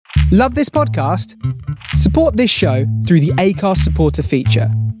Love this podcast? Support this show through the Acast supporter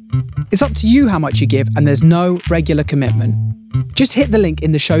feature. It's up to you how much you give, and there's no regular commitment. Just hit the link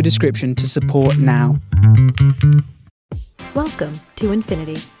in the show description to support now. Welcome to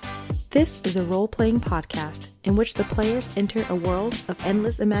Infinity. This is a role-playing podcast in which the players enter a world of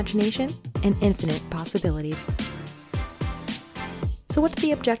endless imagination and infinite possibilities. So what's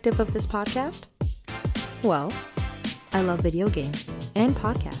the objective of this podcast? Well, I love video games and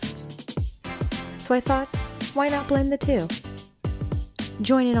podcasts. So I thought, why not blend the two?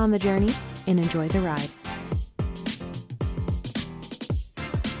 Join in on the journey and enjoy the ride.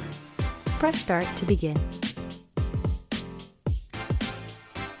 Press start to begin.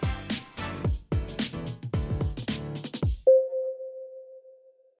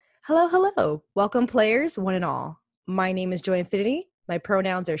 Hello, hello. Welcome players, one and all. My name is Joy Infinity. My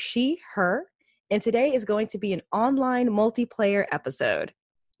pronouns are she, her, and today is going to be an online multiplayer episode.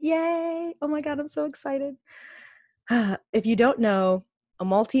 Yay! Oh my God, I'm so excited. If you don't know, a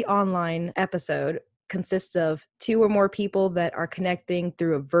multi-online episode consists of two or more people that are connecting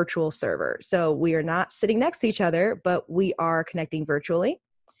through a virtual server. So we are not sitting next to each other, but we are connecting virtually.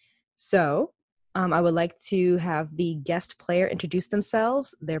 So I would like to have the guest player introduce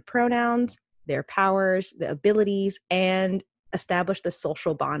themselves, their pronouns, their powers, the abilities, and establish the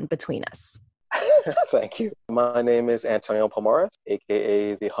social bond between us. Thank you. My name is Antonio Palmares,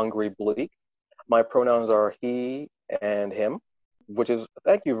 aka the Hungry Bleak. My pronouns are he and him, which is,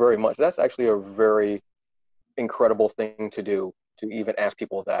 thank you very much. That's actually a very incredible thing to do, to even ask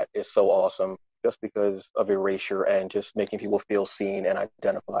people that is so awesome, just because of erasure and just making people feel seen and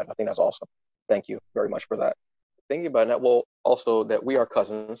identified. I think that's awesome. Thank you very much for that. Thinking about that, well, also that we are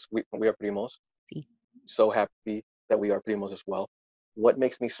cousins, we are primos. Sí. So happy that we are primos as well. What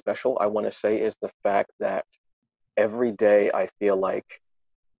makes me special, I want to say, is the fact that every day I feel like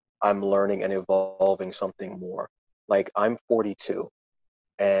I'm learning and evolving something more. Like, I'm 42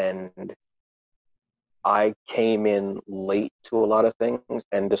 and I came in late to a lot of things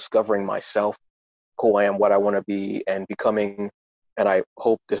and discovering myself, who I am, what I want to be, and becoming, and I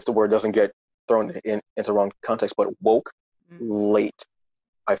hope the word doesn't get thrown into the wrong context, but woke late.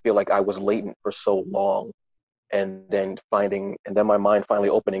 I feel like I was latent for so long. And then my mind finally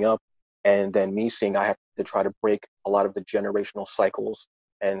opening up, and then me seeing I have to try to break a lot of the generational cycles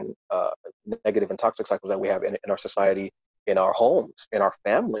and negative and toxic cycles that we have in our society, in our homes, in our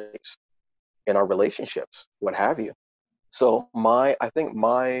families, in our relationships, what have you. So I think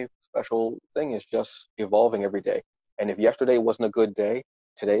my special thing is just evolving every day. And if yesterday wasn't a good day,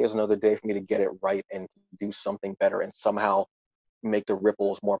 today is another day for me to get it right and do something better and somehow make the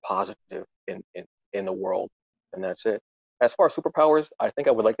ripples more positive in the world. And that's it. As far as superpowers, I think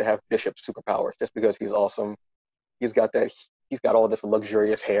I would like to have Bishop's superpowers, just because he's awesome. He's got all this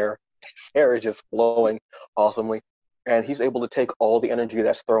luxurious hair. His hair is just flowing awesomely. And he's able to take all the energy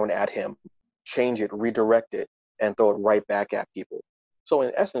that's thrown at him, change it, redirect it, and throw it right back at people. So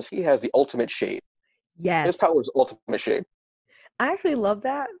in essence, he has the ultimate shade. Yes. His power is ultimate shade. I actually love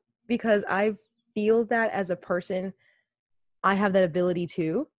that because I feel that as a person, I have that ability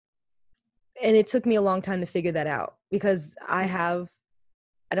too. And it took me a long time to figure that out because I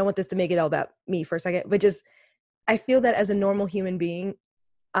don't want this to make it all about me for a second, but just, I feel that as a normal human being,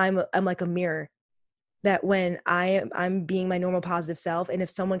 I'm like a mirror, that when I'm being my normal positive self, and if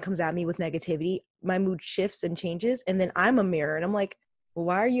someone comes at me with negativity, my mood shifts and changes. And then I'm a mirror and I'm like, well,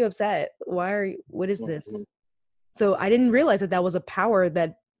 why are you upset? What is this? Mm-hmm. So I didn't realize that was a power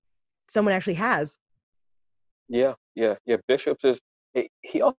that someone actually has. Yeah. Bishop's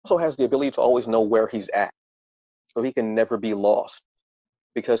he also has the ability to always know where he's at. So he can never be lost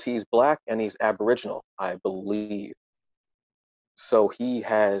because he's Black and he's Aboriginal, I believe. So he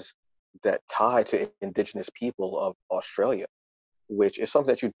has that tie to Indigenous people of Australia, which is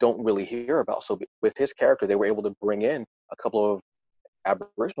something that you don't really hear about. So with his character, they were able to bring in a couple of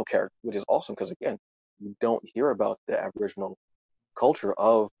Aboriginal characters, which is awesome because, again, you don't hear about the Aboriginal culture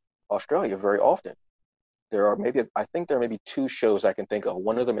of Australia very often. I think there are maybe two shows I can think of.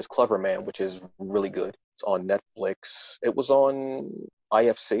 One of them is Clever Man, which is really good. It's on Netflix. It was on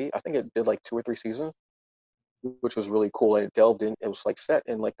IFC. I think it did like 2 or 3 seasons, which was really cool. And it was like set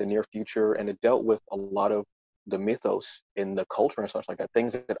in like the near future, and it dealt with a lot of the mythos in the culture and such like that,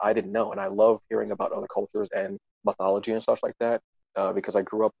 things that I didn't know. And I love hearing about other cultures and mythology and such like that because I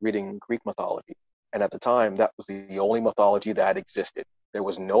grew up reading Greek mythology. And at the time, that was the only mythology that existed. There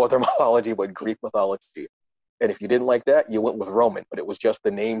was no other mythology but Greek mythology. And if you didn't like that, you went with Roman, but it was just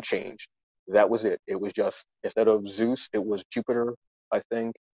the name change. That was it. It was just, instead of Zeus, it was Jupiter, I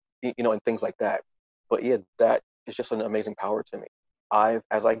think, and things like that. But yeah, that is just an amazing power to me.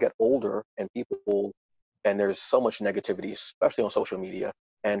 as I get older and there's so much negativity, especially on social media,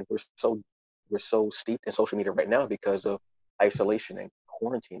 and we're so steeped in social media right now because of isolation and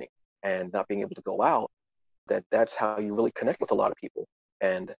quarantining and not being able to go out, that's how you really connect with a lot of people.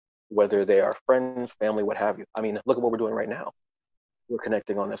 And whether they are friends, family, what have you. I mean, look at what we're doing right now. We're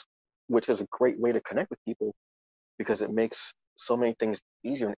connecting on this, which is a great way to connect with people because it makes so many things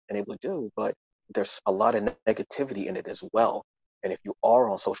easier and able to do, but there's a lot of negativity in it as well. And if you are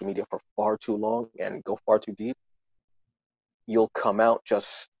on social media for far too long and go far too deep, you'll come out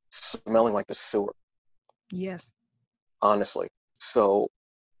just smelling like the sewer, Yes. honestly. So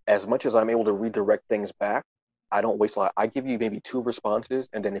as much as I'm able to redirect things back, I don't waste a lot. I give you maybe two responses,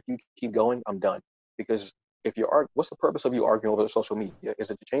 and then if you keep going, I'm done. Because if you're what's the purpose of you arguing over social media?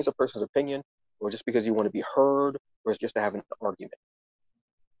 Is it to change the person's opinion, or just because you want to be heard, or is it just to have an argument?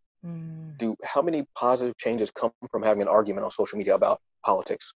 Mm. How many positive changes come from having an argument on social media about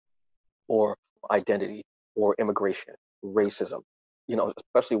politics or identity or immigration, racism?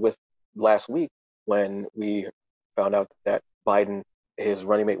 Especially with last week when we found out that Biden, his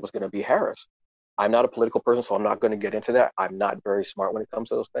running mate was going to be Harris. I'm not a political person, so I'm not going to get into that. I'm not very smart when it comes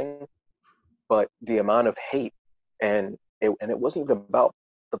to those things. But the amount of hate, and it wasn't even about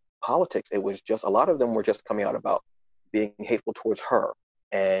the politics. It was just a lot of them were just coming out about being hateful towards her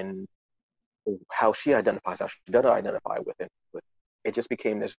and how she identifies, how she doesn't identify with it. But it just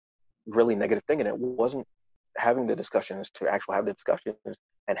became this really negative thing, and it wasn't having the discussions to actually have the discussions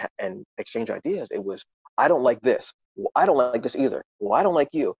and exchange ideas. It was, I don't like this. Well, I don't like this either. Well, I don't like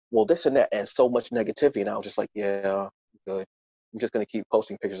you. Well, this and that, and so much negativity. And I was just like, yeah, good. I'm just gonna keep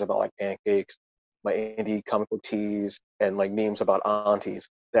posting pictures about like pancakes, my indie comic book tees, and like memes about aunties.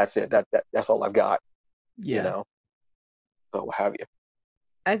 That's it. That's all I've got. You Yeah. know. So what have you?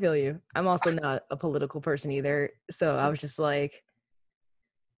 I feel you. I'm also not a political person either. So I was just like,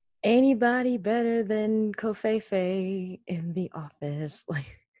 anybody better than Kofefe in the office?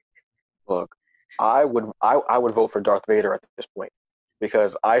 Like, Look, I would vote for Darth Vader at this point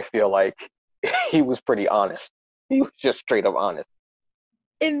because I feel like he was pretty honest. He was just straight up honest.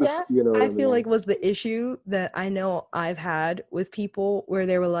 and that You know what I I feel mean? like was the issue that I know I've had with people where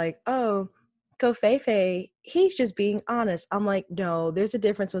they were like, oh, Kofefe, he's just being honest. I'm like, no, there's a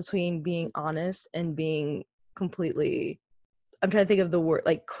difference between being honest and being completely, I'm trying to think of the word,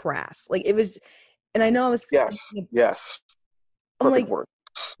 like crass. Like it was, and I know I was, Yes, yes, I'm perfect like,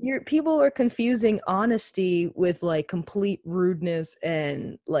 word. people are confusing honesty with like complete rudeness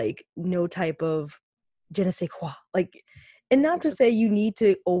and like no type of je ne sais quoi. Like, and not to say you need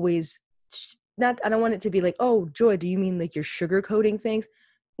to always not, I don't want it to be like, oh, Joy, do you mean like you're sugarcoating things?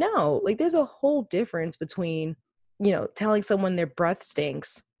 No, like there's a whole difference between, telling someone their breath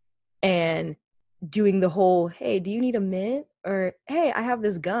stinks and doing the whole, hey, do you need a mint? Or hey, I have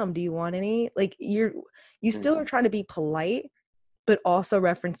this gum. Do you want any? Like you still are Mhm. trying to be polite, but also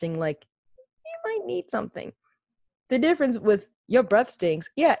referencing like you might need something. The difference with your breath stinks,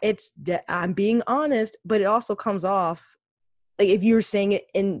 yeah, I'm being honest, but it also comes off like if you're saying it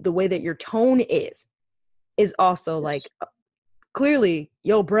in the way that your tone is also Yes, like clearly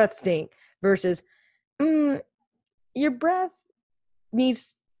your breath stink versus your breath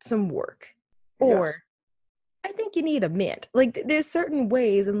needs some work, yes, or I think you need a mint. Like there's certain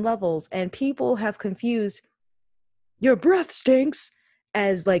ways and levels, and people have confused your breath stinks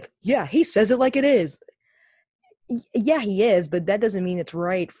as like, yeah, he says it like it is. Yeah, he is, but that doesn't mean it's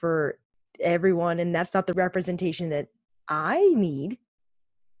right for everyone, and that's not the representation that I need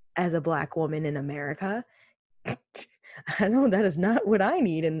as a Black woman in America. I know that is not what I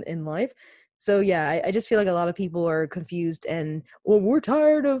need in life. So yeah, I just feel like a lot of people are confused and, well, we're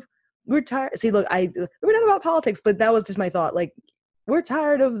tired. See, look, we're not about politics, but that was just my thought. Like, we're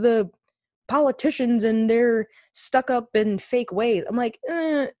tired of the politicians and their stuck up and fake ways. I'm like,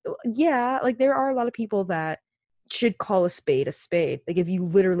 yeah, like there are a lot of people that should call a spade a spade. Like if you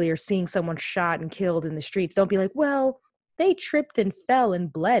literally are seeing someone shot and killed in the streets, don't be like, well, they tripped and fell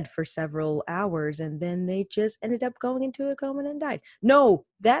and bled for several hours and then they just ended up going into a coma and died. No,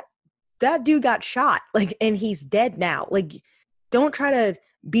 that dude got shot, like, and he's dead now. Like, don't try to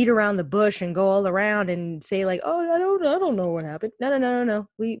beat around the bush and go all around and say like, oh, I don't know what happened. No.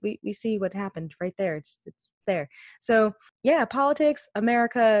 We see what happened right there. It's there. So yeah, politics,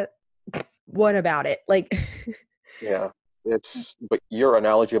 America. What about it? Like, yeah. But your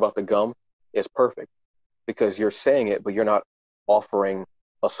analogy about the gum is perfect because you're saying it, but you're not offering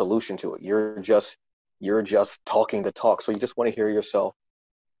a solution to it. You're just talking the talk. So you just want to hear yourself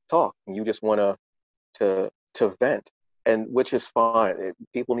talk. You just want to vent, and which is fine.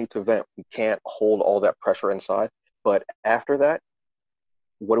 People need to vent. We can't hold all that pressure inside. But after that,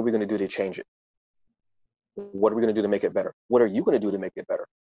 what are we going to do to change it? What are we going to do to make it better? What are you going to do to make it better?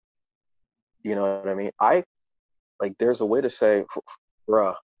 You know what I mean? There's a way to say,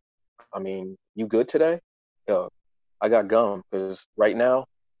 bruh, I mean, you good today? Yo, I got gum because right now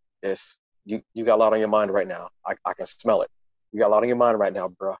it's you got a lot on your mind right now. I can smell it. You got a lot on your mind right now,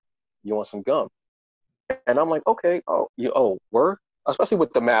 bruh. You want some gum? And I'm like, okay, word? Especially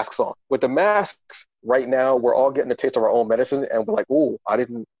with the masks on. With the masks right now, we're all getting a taste of our own medicine, and we're like, ooh, I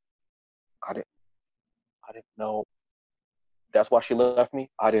didn't, I didn't know. That's why she left me.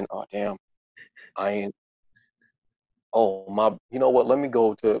 I didn't. Oh damn, I ain't. Oh my. You know what? Let me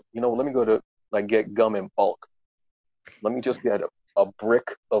go to like get gum in bulk. Let me just get a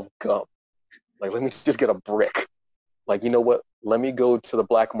brick of gum. Like, let me just get a brick. Like, you know what? Let me go to the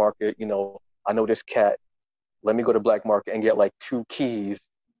black market. I know this cat. Let me go to black market and get like 2 keys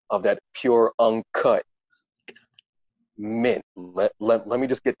of that pure uncut mint. Let me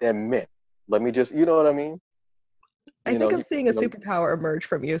just get that mint. Let me just, you know what I mean? I think I'm seeing a superpower emerge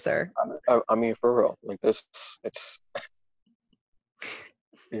from you, sir. I mean, for real, like this, it's,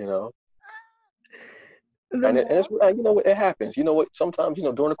 you know, and it happens. You know what? Sometimes,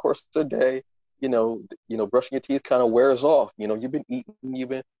 during the course of the day, brushing your teeth kind of wears off. You've been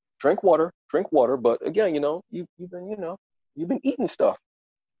eating, drink water. But again, you've been eating stuff,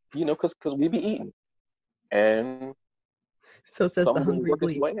 because we be eating, and so says the something will hungry work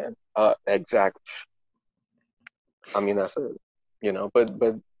its bleep. way in. Exactly. I mean, that's it.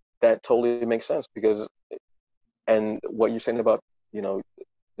 But that totally makes sense because, and what you're saying about, you know,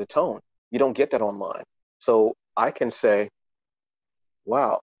 the tone, you don't get that online. So I can say,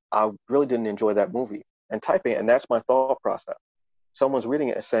 wow, I really didn't enjoy that movie, and type it, and that's my thought process. Someone's reading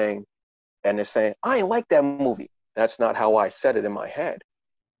it and they're saying, I ain't like that movie. That's not how I said it in my head.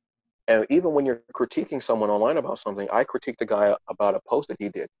 And even when you're critiquing someone online about something, I critiqued the guy about a post that he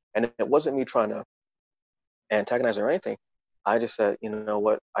did. And it wasn't me trying to antagonize or anything. I just said, you know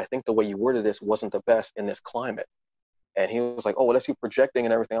what? I think the way you worded this wasn't the best in this climate. And he was like, oh, well, that's you projecting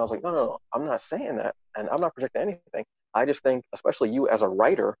and everything. I was like, no, I'm not saying that. And I'm not projecting anything. I just think, especially you as a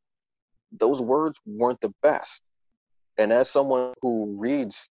writer, those words weren't the best. And as someone who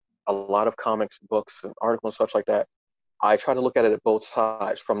reads a lot of comics, books, and articles and such like that, I try to look at it at both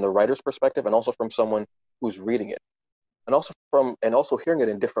sides, from the writer's perspective and also from someone who's reading it. And also hearing it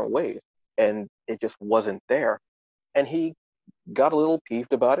in different ways. And it just wasn't there. And he got a little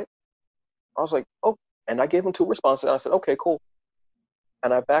peeved about it. I was like, oh, and I gave him 2 responses. And I said, okay, cool.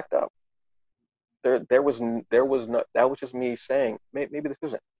 And I backed up. There was no, that was just me saying, maybe this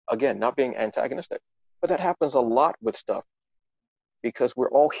isn't, again, not being antagonistic, but that happens a lot with stuff because we're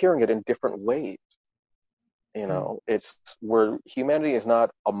all hearing it in different ways. It's where humanity is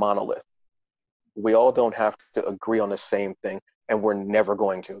not a monolith. We all don't have to agree on the same thing, and we're never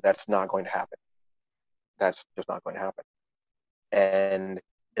going to. That's not going to happen. That's just not going to happen. And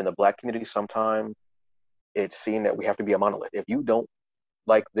in the Black community, sometimes it's seen that we have to be a monolith. If you don't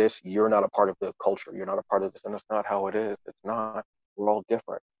like this, you're not a part of the culture. You're not a part of this. And that's not how it is. It's not. We're all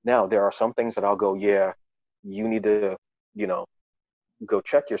different. Now, there are some things that I'll go, yeah, you need to, go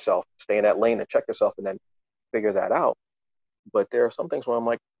check yourself, stay in that lane and check yourself and then figure that out. But there are some things where I'm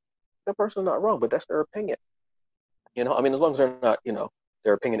like, the person's not wrong, but that's their opinion. I mean, as long as they're not,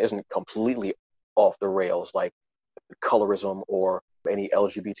 their opinion isn't completely off the rails, like colorism or any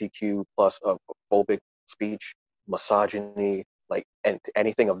LGBTQ plus phobic speech, misogyny, like, and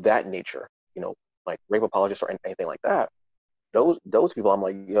anything of that nature, like rape apologists or anything like that. Those people, I'm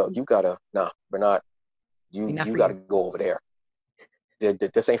like, yo, you gotta, nah, we're not. You gotta go over there.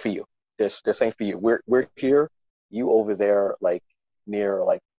 This ain't for you. This ain't for you. We're here. You over there, like near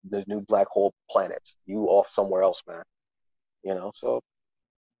like the new black hole planets. You off somewhere else, man. So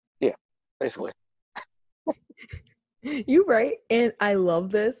yeah, basically. You right. And I love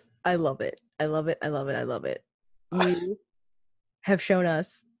this. I love it. I love it. I love it. I love it. You have shown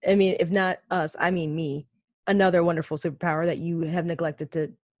us, I mean, if not us, I mean me, another wonderful superpower that you have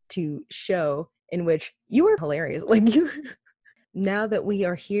neglected to show, in which you are hilarious. Like, you, now that we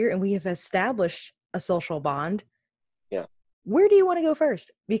are here and we have established a social bond, Yeah. where do you want to go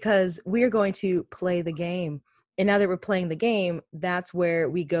first? Because we're going to play the game. And now that we're playing the game, that's where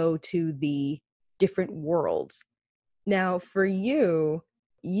we go to the different worlds. Now, for you,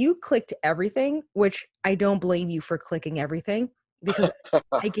 you clicked everything, which I don't blame you for clicking everything, because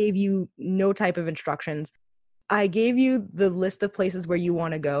I gave you no type of instructions. I gave you the list of places where you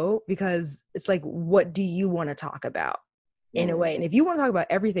want to go because it's like, what do you want to talk about in a way? And if you want to talk about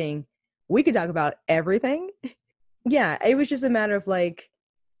everything, we could talk about everything. Yeah, it was just a matter of like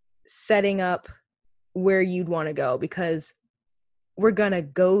setting up where you'd want to go, because we're gonna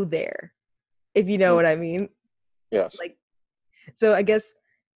go there, if you know what I mean. Yes. Like, so I guess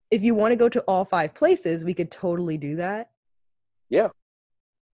if you want to go to all 5 places, we could totally do that. Yeah.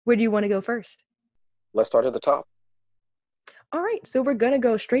 Where do you want to go first? Let's start at the top. All right, so we're gonna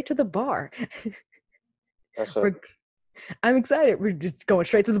go straight to the bar. That's it. We're, I'm excited. We're just going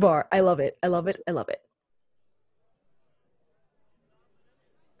straight to the bar. I love it. I love it. I love it.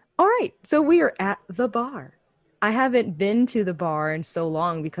 All right, so we are at the bar. I haven't been to the bar in so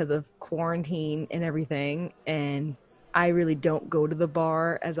long because of quarantine and everything, and I really don't go to the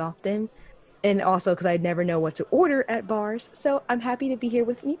bar as often. And also because I never know what to order at bars. So I'm happy to be here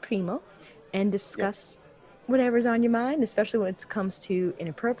with me, Primo, and Yep. discuss whatever's on your mind, especially when it comes to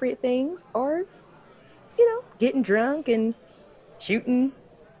inappropriate things or, getting drunk and shooting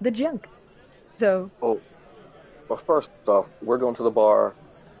the junk. So, Oh, but first off, we're going to the bar.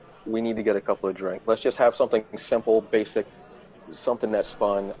 We need to get a couple of drinks. Let's just have something simple, basic, something that's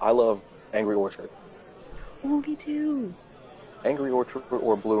fun. I love Angry Orchard. oh, me too. Angry Orchard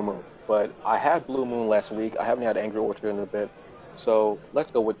or Blue Moon. But I had Blue Moon last week. I haven't had Angry Orchard in a bit. So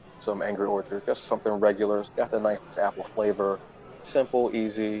let's go with some Angry Orchard. Just something regular. It's got the nice apple flavor. Simple,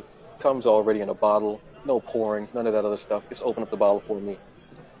 easy. Comes already in a bottle. No pouring, none of that other stuff. Just open up the bottle for me,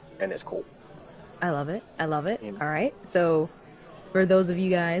 and it's cool. I love it. I love it. You know? All right. So, for those of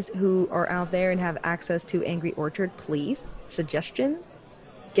you guys who are out there and have access to Angry Orchard, please, suggestion,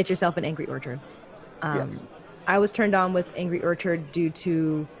 get yourself an Angry Orchard. Yes. I was turned on with Angry Orchard due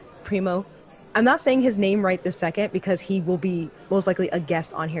to Primo. I'm not saying his name right this second because he will be most likely a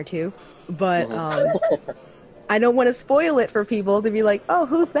guest on here too. But I don't want to spoil it for people to be like, oh,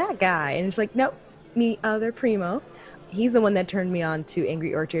 who's that guy? And it's like, nope, me, other Primo. He's the one that turned me on to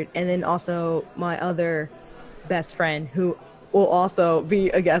Angry Orchard. And then also my other best friend who will also be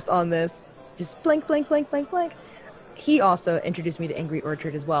a guest on this. Just blank, blank, blank, blank, blank. He also introduced me to Angry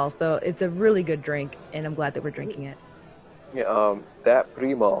Orchard as well. So it's a really good drink, and I'm glad that we're drinking it. Yeah, that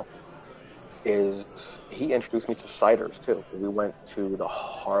Primo he introduced me to ciders too. We went to the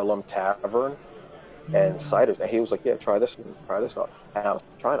Harlem Tavern and ciders, and he was like, "Yeah, try this one, try this one." And I was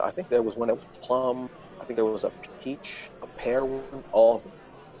trying. I think there was one that was plum. I think there was a peach, a pear one. All of them.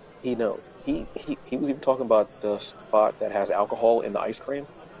 He knows. He was even talking about the spot that has alcohol in the ice cream,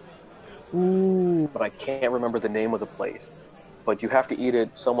 Ooh. but I can't remember the name of the place. But you have to eat it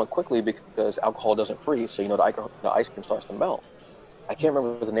somewhat quickly because alcohol doesn't freeze, so the ice cream starts to melt. I can't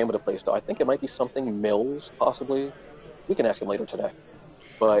remember the name of the place though. I think it might be something Mills, possibly. We can ask him later today.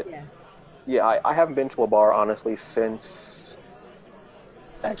 But Yeah. yeah, I haven't been to a bar honestly since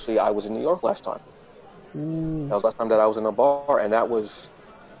actually I was in New York last time. Ooh. That was the last time that I was in a bar, and that was,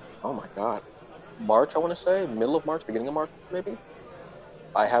 oh my God, March, I want to say, middle of March, beginning of March, maybe.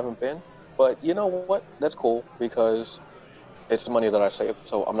 I haven't been, but you know what? That's cool because it's the money that I saved,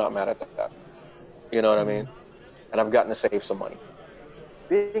 so I'm not mad at that. You know what I mean? And I've gotten to save some money.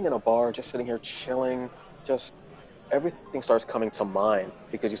 Being in a bar, just sitting here chilling, just everything starts coming to mind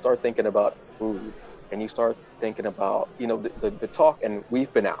because you start thinking about food and you start thinking about, the talk, and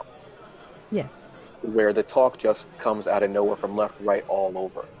we've been out Yes. where the talk just comes out of nowhere from left, right, all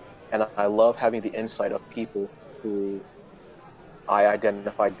over. And I love having the insight of people who I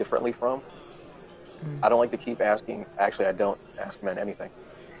identify differently from. I don't like to keep asking, actually, I don't ask men anything,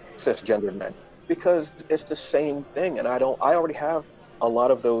 cisgendered men, because it's the same thing. And I already have a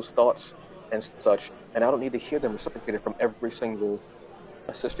lot of those thoughts and such, and I don't need to hear them reciprocated from every single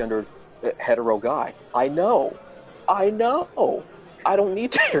cisgendered hetero guy. I know. I don't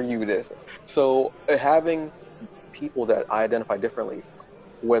need to hear you this. So having people that I identify differently,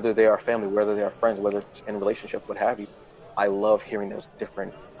 whether they are family, whether they are friends, whether it's in relationships, what have you, I love hearing those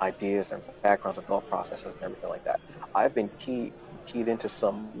different ideas and backgrounds and thought processes and everything like that. I've been keyed into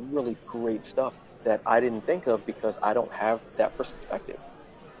some really great stuff that I didn't think of because I don't have that perspective,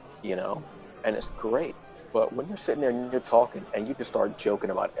 you know, and it's great. But when you're sitting there and you're talking and you just start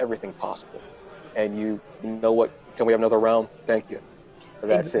joking about everything possible, and you know what? Can we have another round? Thank you.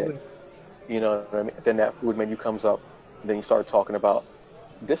 That's it. Exactly. You know what I mean? Then that food menu comes up, and then you start talking about.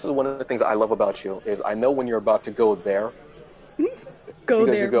 This is one of the things I love about you is I know when you're about to go there Go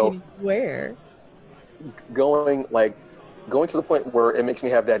because you there, go meaning where? going to the point where it makes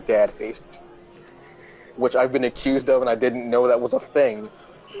me have that dad face, which I've been accused of, and I didn't know that was a thing.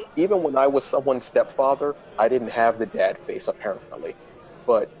 Even when I was someone's stepfather, I didn't have the dad face apparently.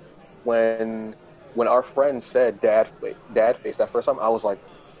 But when our friend said dad face that first time, I was like,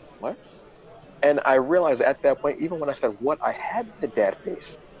 what? And I realized at that point, even when I said what, I had the dad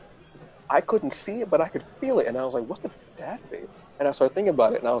face. I couldn't see it, but I could feel it. And I was like, what's the dad face? And I started thinking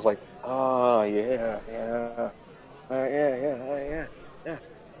about it, and I was like, oh, yeah. yeah,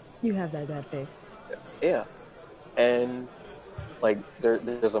 You have that dad face. yeah. And like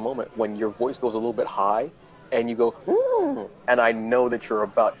there's a moment when your voice goes a little bit high and you go, and I know that you're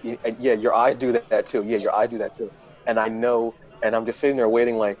about, and yeah, your eyes do that too. Yeah, your eyes do that too. And I know, and I'm just sitting there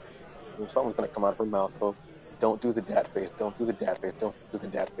waiting like, something's gonna come out of her mouth. So don't do the dad face. Don't do the dad face. Don't do the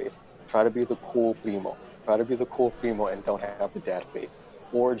dad face. Try to be the cool primo. Try to be the cool primo and don't have the dad face.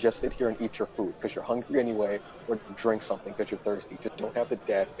 Or just sit here and eat your food because you're hungry anyway, or drink something because you're thirsty. Just don't have the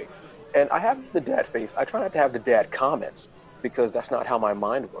dad face. And I have the dad face. I try not to have the dad comments because that's not how my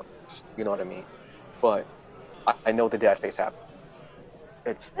mind works. You know what I mean? But I know the dad face happens.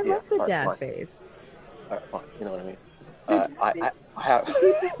 It's I yeah, love the all right, dad fine, face. all right, fine. You know what I mean? The dad I, face. I I have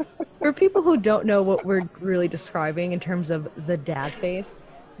For people who don't know what we're really describing in terms of the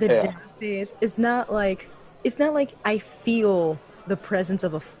yeah. dad face is not like I feel the presence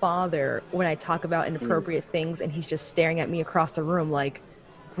of a father when I talk about Mm, inappropriate things and he's just staring at me across the room like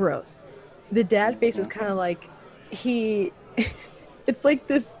gross. The dad face is mhm. kind of like he it's like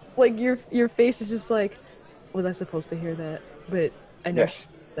this like your face is just like was I supposed to hear that? But I know she Yes,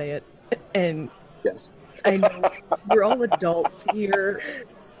 didn't say it. And yes. I know we're all adults here,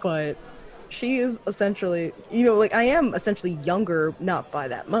 but she is essentially, like I am essentially younger, not by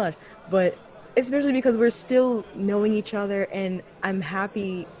that much, but especially because we're still knowing each other and I'm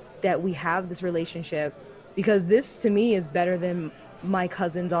happy that we have this relationship because this to me is better than my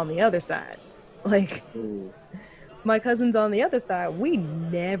cousins on the other side. Like Mm, my cousins on the other side, we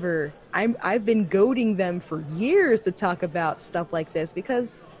never I've been goading them for years to talk about stuff like this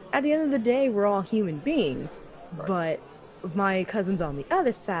because at the end of the day, we're all human beings. right. But my cousins on the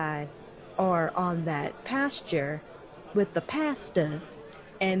other side are on that pasture with the pasta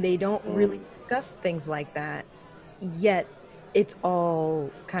and they don't really Mm, discuss things like that. Yet it's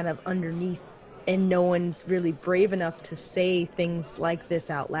all kind of underneath and no one's really brave enough to say things like this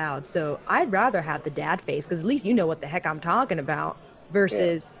out loud. So I'd rather have the dad face because at least you know what the heck I'm talking about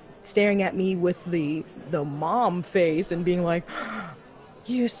yeah. versus staring at me with the mom face and being like,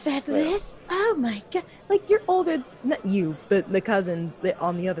 you said Yeah. this? Oh my god. Like you're older, not you, but the cousins that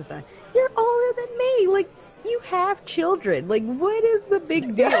on the other side. You're older than me. Like you have children. Like what is the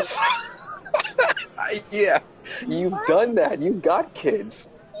big deal? Yes. Yeah. You've What? done that. You got kids.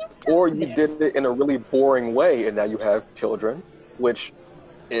 You've Or done you this. did it in a really boring way and now you have children, which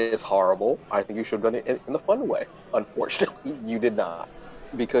is horrible. I think you should have done it in the fun way. Unfortunately, you did not.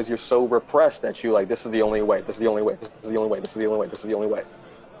 Because you're so repressed that you like, this is the only way, this is the only way, this is the only way, this is the only way, this is the only way.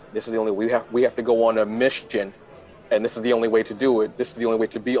 This is the only way. We have to go on a mission and this is the only way to do it. This is the only way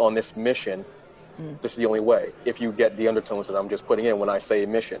to be on this mission. Mm. This is the only way. If you get the undertones that I'm just putting in when I say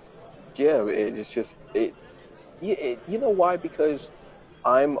mission. Yeah, it's just you know why? Because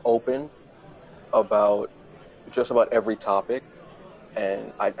I'm open about just about every topic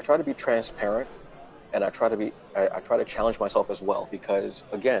and I try to be transparent and I try to challenge myself as well because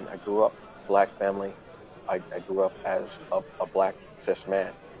again I grew up black family. I grew up as a black cis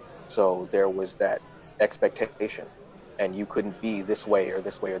man, so there was that expectation, and you couldn't be this way or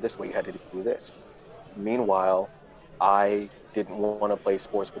this way or this way. You had to do this. Meanwhile, I didn't want to play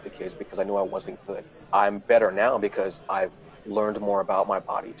sports with the kids because I knew I wasn't good. I'm better now because I've learned more about my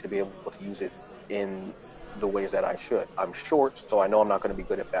body to be able to use it in the ways that I should. I'm short, so I know I'm not going to be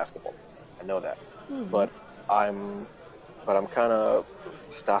good at basketball. I know that. Mm. But I'm I'm kind of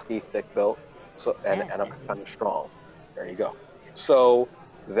stocky, thick built, so Yes, and I'm yes, yes. kind of strong. There you go. So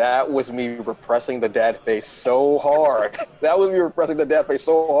that was me repressing the dad face so hard. That was me repressing the dad face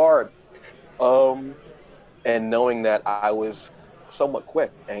so hard. Um, and knowing that I was somewhat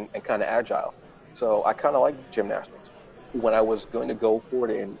quick and kind of agile. So I kind of like gymnastics. When I was going to go for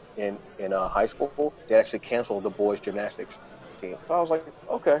it in high school, they actually canceled the boys gymnastics team. So I was like,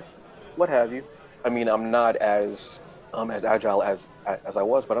 okay, what have you. I mean, I'm not as agile as I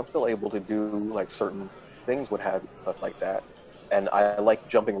was, but I'm still able to do like certain things, what have you, stuff like that. And I like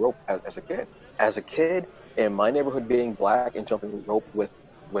jumping rope as a kid. As a kid in my neighborhood, being black and jumping rope with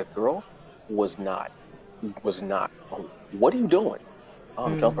girls was not was not. Oh, what are you doing? Oh,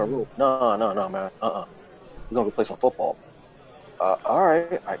 I'm jumping Mm. rope. No, no, no, man. We're gonna go play some football. All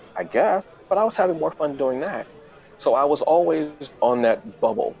right, I guess. But I was having more fun doing that. So I was always on that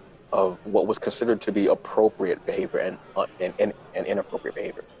bubble of what was considered to be appropriate behavior and inappropriate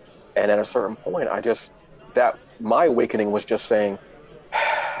behavior. And at a certain point, I just that my awakening was just saying,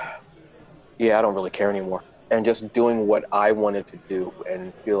 yeah, I don't really care anymore, and just doing what I wanted to do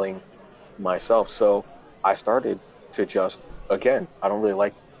and feeling myself. So I started to just, again, I don't really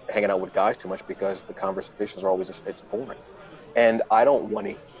like hanging out with guys too much because the conversations are always just, it's boring. And I don't want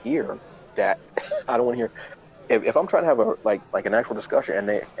to hear that. I don't want to hear if I'm trying to have a like an actual discussion and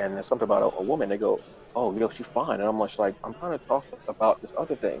there's something about a woman, they go, "Oh, yo, she's fine," and I'm just like, "I'm trying to talk about this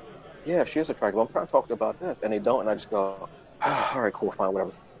other thing. Yeah, she is attractive. I'm trying to talk about this," and they don't, and I just go, ah, "All right, cool, fine,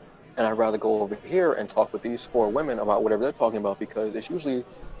 whatever." And I'd rather go over here and talk with these four women about whatever they're talking about because it's usually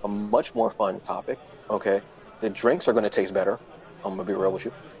a much more fun topic. Okay, the drinks are going to taste better. I'm gonna be real with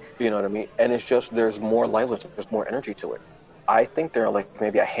you. You know what I mean? And it's just there's more livelihood, there's more energy to it. I think there are like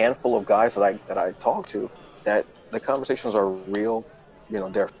maybe a handful of guys that I talk to that the conversations are real. You know,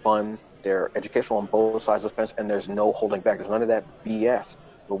 they're fun, they're educational on both sides of the fence, and there's no holding back. There's none of that BS.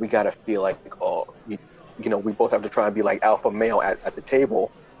 But we gotta feel like, oh, we both have to try and be like alpha male at the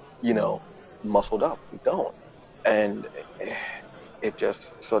table, you know, muscled up. We don't. And it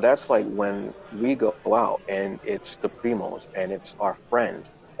just, so that's like when we go out and it's the primos and it's our friends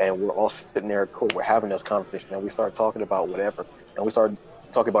and we're all sitting there, cool, we're having this conversation and we start talking about whatever and we start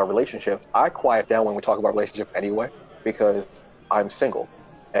talking about relationships. I quiet down when we talk about relationships anyway because I'm single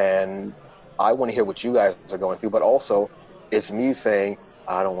and I want to hear what you guys are going through, but also it's me saying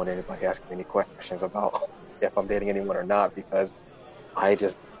I don't want anybody asking any questions about if I'm dating anyone or not because I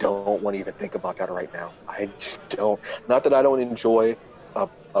just don't want to even think about that right now. I just don't. Not that I don't enjoy a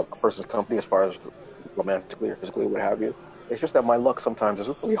person's company as far as romantically or physically, what have you. It's just that my luck sometimes is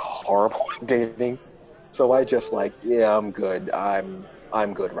really horrible at dating. So I just like, yeah, I'm good. I'm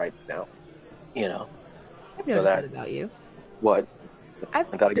good right now. You know. I've So noticed that that about you. what? I've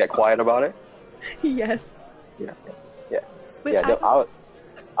I gotta get quiet about it. yes, Yeah, yeah, but yeah. I No,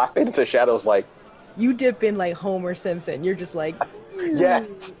 I fade into shadows like you dip in like Homer Simpson. You're just like, yes,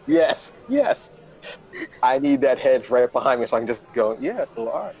 "Ooh." yes, yes. I need that hedge right behind me so I can just go, yeah, so all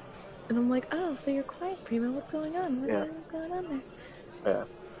right. And I'm like, oh, so you're quiet, Primo. What's going on? Yeah, What's going on there? yeah.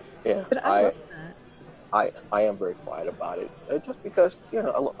 Yeah, But I love that. I am very quiet about it, just because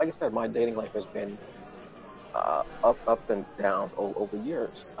like I said, my dating life has been ups and downs over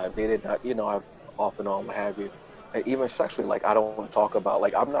years. I've dated, I've off and on, what have you. And even sexually, like I don't talk about, like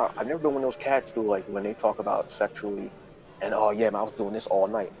I've never been one of those cats who like when they talk about sexually, and oh yeah, man, I was doing this all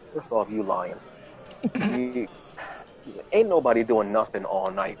night. First off, you lying. You ain't nobody doing nothing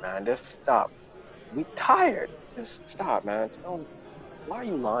all night, man. Just stop. We tired. Just stop, man. Don't. Why are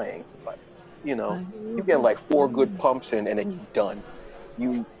you lying? Like, you know, Why you you getting like four good lying? pumps in and then you done.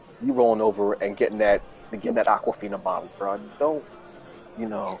 You you rolling over and getting that Aquafina bottle, bro. Don't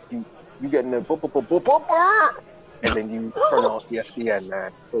you getting the boop, boop, boop, boop, boop, boop, and then you turn on ESPN,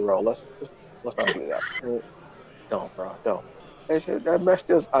 man. For real, let's not do that. Don't, bro. Don't. That mess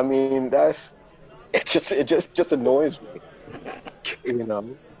just. I mean, that's it just annoys me. You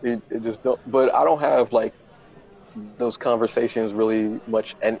know, it just don't. But I don't have like those conversations really much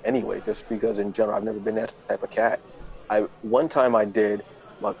and anyway, just because in general I've never been that type of cat. I one time I did,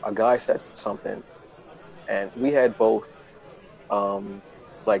 like a guy said something and we had both um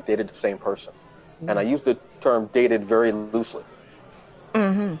like dated the same person. And I use the term dated very loosely.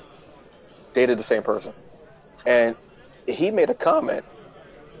 Mm-hmm. Dated the same person. And he made a comment.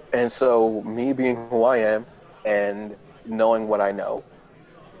 And so me being who I am and knowing what I know,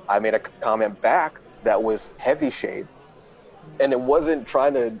 I made a comment back that was heavy shade. And it wasn't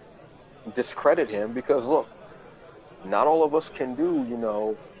trying to discredit him because look, not all of us can do,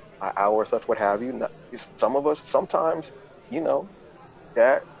 an hour such, what have you. Some of us, sometimes, you know,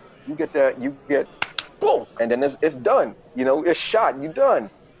 that you get boom, and then it's done. It's shot. You done.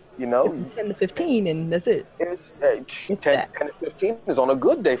 You It's know, 10 to 15, and that's it. it's It's 10, that. 10 to 15 is on a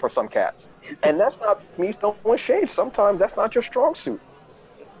good day for some cats, and that's not me throwing shade. Sometimes that's not your strong suit,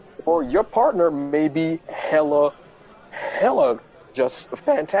 or your partner may be hella just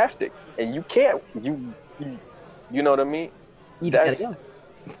fantastic, and you can't. You know what I mean? You just gotta That's go.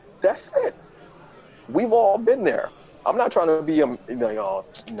 that's it. We've all been there. I'm not trying to be like, oh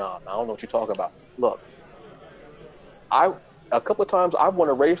no, I don't know what you're talking about. Look, I a couple of times I won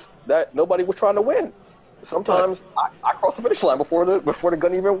a race that nobody was trying to win. Look, Sometimes I crossed the finish line before the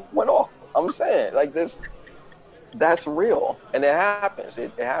gun even went off. I'm saying like this, that's real, and it happens. It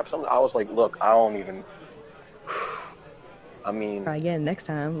happens. I was like, look, I don't even. I mean, try again next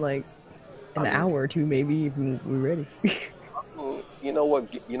time, like in I an mean, hour or two, maybe if we're ready. you know what?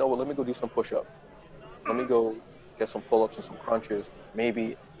 You know what? Let me go do some push-ups. Let me go get some pull-ups and some crunches.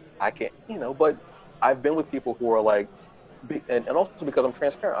 Maybe I can, but I've been with people who are like, and also because I'm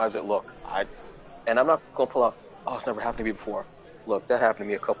transparent, I said, look, and I'm not gonna pull out, oh, it's never happened to me before. Look, that happened to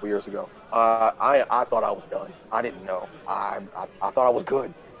me a couple years ago. I thought I was done. I didn't know. I thought I was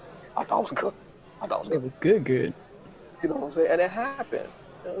good. I thought I was good. I thought I was It good. was good, good. You know what I'm saying? And it happened.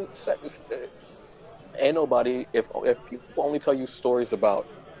 Ain't nobody, if people only tell you stories about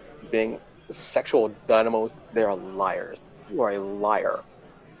being sexual dynamos, they are liars. You are a liar.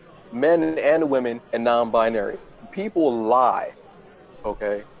 Men and women and non-binary people lie.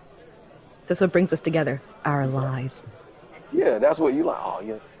 Okay. That's what brings us together. Our lies. Yeah, that's what you like. Oh,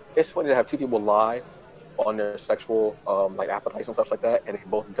 yeah. It's funny to have two people lie on their sexual like appetites and stuff like that, and they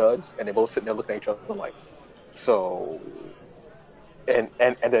both duds, and they both sitting there looking at each other like, so, and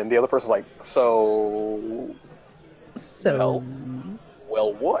then the other person's like, so, So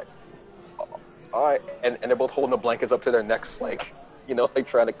well, what? All right, and they're both holding the blankets up to their necks, like, like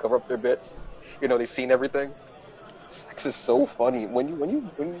trying to cover up their bits. They've seen everything. Sex is so funny when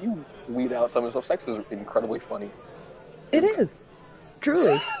you weed out some of the stuff. Sex is incredibly funny. it is.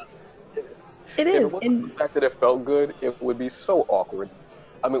 Truly. It If it is. wasn't for And the fact that it felt good, it would be so awkward.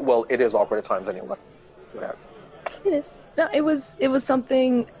 I mean, well, it is awkward at times anyway. Yeah. it is. No, it was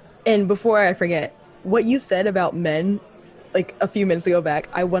something, and before I forget, what you said about men like a few minutes ago back,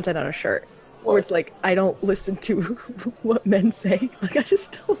 I want that on a shirt. Where it's like, I don't listen to what men say. Like, I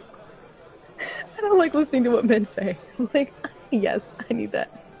don't like listening to what men say. Like, yes, I need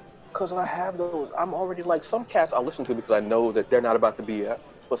that. Because I have those. I'm already like, some cats I listen to because I know that they're not about to be at.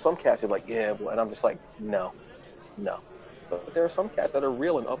 But some cats are like, yeah, well, and I'm just like, no, no. But there are some cats that are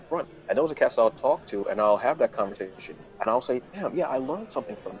real and upfront. And those are cats I'll talk to and I'll have that conversation. And I'll say, damn, yeah, I learned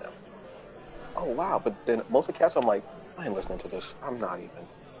something from them. Oh, wow. But then most of the cats, I'm like, I ain't listening to this. I'm not even.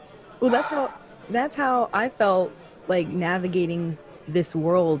 Well, that's how I felt like navigating this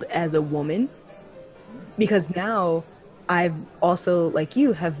world as a woman, because now I've also, like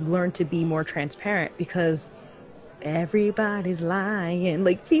you, have learned to be more transparent because everybody's lying.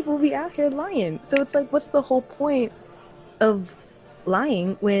 Like, people be out here lying. So it's like, what's the whole point of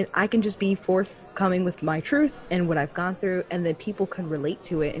lying when I can just be forthcoming with my truth and what I've gone through, and then people can relate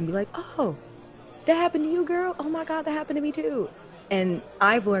to it and be like, oh, that happened to you, girl? Oh my God, that happened to me too. And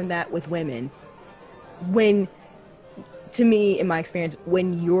I've learned that with women. When, to me, in my experience,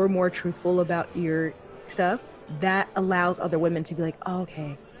 when you're more truthful about your stuff, that allows other women to be like, oh,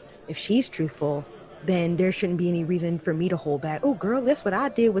 okay, if she's truthful, then there shouldn't be any reason for me to hold back. Oh, girl, that's what I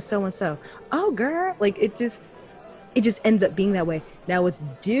did with so and so. Oh, girl, like it just ends up being that way. Now with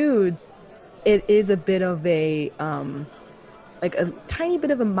dudes, it is a bit of a like a tiny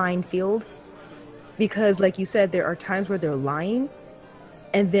bit of a minefield, because like you said, there are times where they're lying,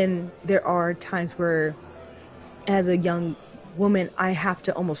 and then there are times where, as a young woman, I have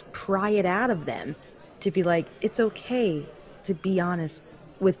to almost pry it out of them to be like, it's okay to be honest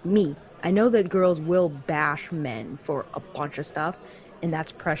with me. I know that girls will bash men for a bunch of stuff, and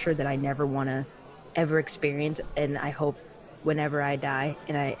that's pressure that I never want to ever experience. And I hope whenever I die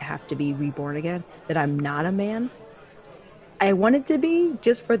and I have to be reborn again, that I'm not a man. I want it to be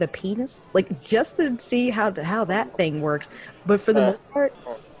just for the penis, like just to see how that thing works. But for the most part,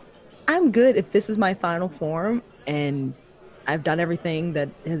 I'm good if this is my final form and I've done everything that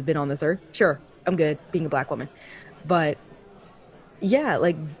has been on this earth. Sure, I'm good being a black woman. But yeah,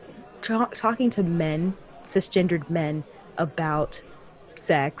 like talking to men, cisgendered men, about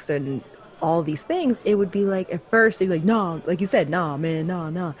sex and all these things, it would be like, at first they'd be like, no, like you said, nah, man, nah,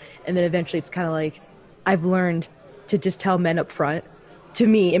 nah. And then eventually it's kind of like, I've learned to just tell men up front, to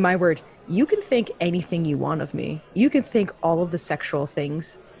me, in my words, you can think anything you want of me. You can think all of the sexual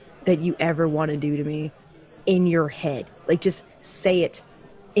things that you ever want to do to me in your head. Like, just say it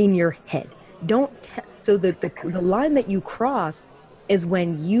in your head. Don't so the line that you cross is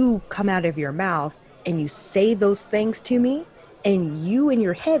when you come out of your mouth and you say those things to me, and you in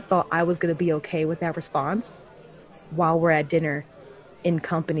your head thought I was going to be okay with that response while we're at dinner in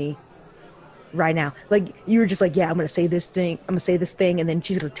company right now. Like, you were just like, yeah, I'm going to say this thing, and then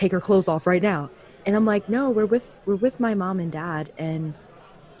she's going to take her clothes off right now. And I'm like, no, we're with my mom and dad, and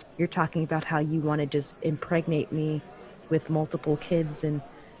you're talking about how you want to just impregnate me with multiple kids, and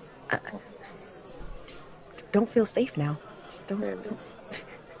just don't feel safe now. Just don't.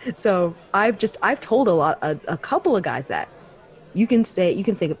 So I've told a couple of guys that you can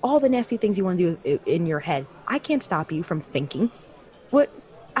think of all the nasty things you want to do in your head. I can't stop you from thinking. What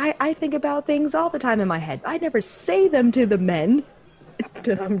I think about things all the time in my head. I never say them to the men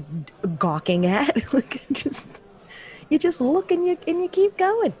that I'm gawking at. Like, you just look and you keep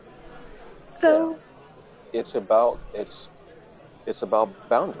going. So it's about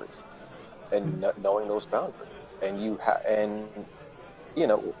boundaries and knowing those boundaries. And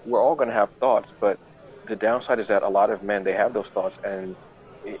we're all going to have thoughts, but the downside is that a lot of men, they have those thoughts, and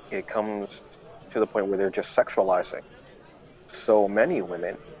it comes to the point where they're just sexualizing so many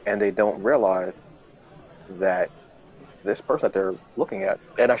women, and they don't realize that this person that they're looking at,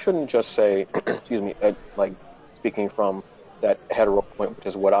 and I shouldn't just say, excuse me, like speaking from that hetero point, which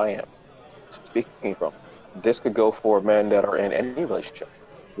is what I am. speaking from. This could go for men that are in any relationship,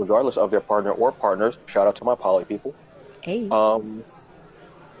 regardless of their partner or partners. Shout out to my poly people. Hey. Um,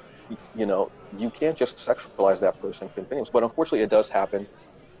 you can't just sexualize that person continuously. But unfortunately, it does happen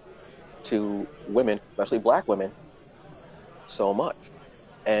to women, especially black women, so much.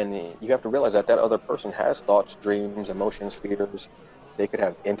 And you have to realize that that other person has thoughts, dreams, emotions, fears. They could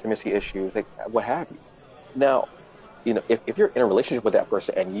have intimacy issues, what have you. Now, if you're in a relationship with that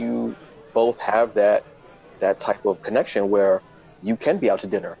person and you both have that type of connection where you can be out to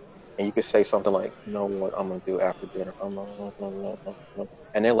dinner and you could say something like, you know what, I'm gonna do after dinner.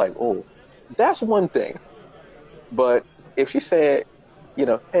 And they're like, oh, that's one thing. But if she said,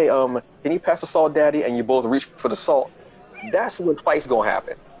 hey, can you pass the salt, daddy? And you both reach for the salt, that's when fights gonna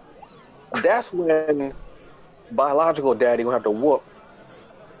happen. That's when biological daddy gonna have to whoop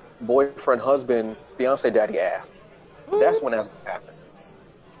boyfriend, husband, fiance daddy ass. That's when that's gonna happen.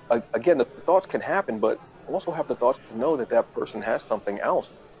 Again, the thoughts can happen, but also have the thoughts to know that that person has something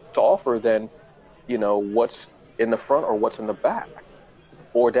else to offer than, what's in the front or what's in the back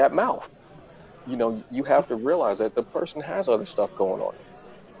or that mouth. You have to realize that the person has other stuff going on.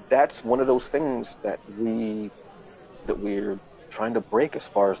 That's one of those things that we're trying to break as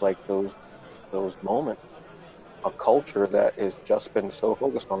far as like those moments. A culture that has just been so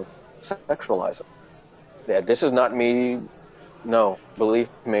focused on sexualizing. Yeah, this is not me. No, believe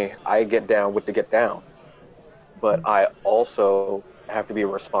me, I get down with the get down. But I also have to be a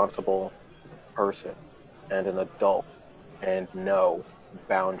responsible person and an adult and know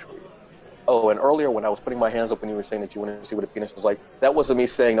boundaries. Oh, and earlier when I was putting my hands up when you were saying that you wanted to see what a penis was like, that wasn't me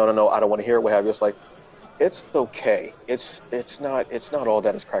saying no, I don't want to hear it, what have you. It's like, it's okay. It's not all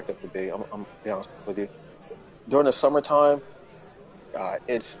that it's cracked up to be. I'm be honest with you. During the summertime,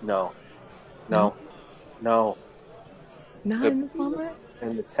 it's no, no, no. Not The in the penis summer?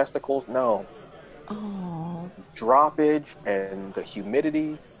 and the testicles, no. Oh. Droppage and the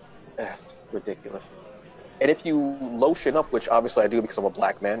humidity, it's ridiculous. And if you lotion up, which obviously I do because I'm a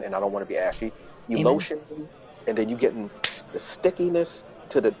black man and I don't want to be ashy, you Amen. lotion and then you getting the stickiness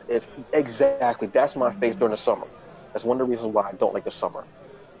it's exactly, that's my face during the summer. That's one of the reasons why I don't like the summer.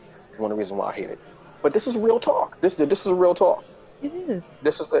 One of the reasons why I hate it. But this is real talk. This is a real talk. It is.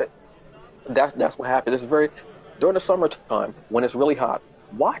 This is it. That's what happens. This is during the summertime when it's really hot.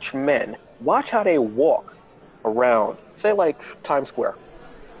 Watch how they walk around, say like Times Square.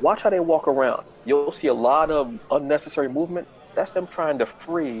 Watch how they walk around. You'll see a lot of unnecessary movement. That's them trying to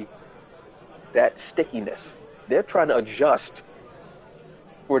free that stickiness. They're trying to adjust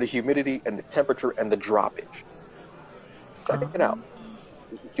for the humidity and the temperature and the droppage. Check it out.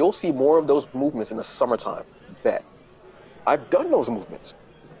 You'll see more of those movements in the summertime. Bet. I've done those movements.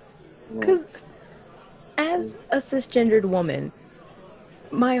 Because as a cisgendered woman,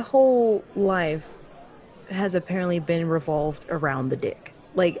 my whole life has apparently been revolved around the dick.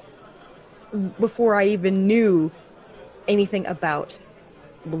 Like, before I even knew anything about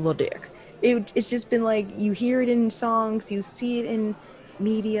the dick. It's just been like, you hear it in songs, you see it in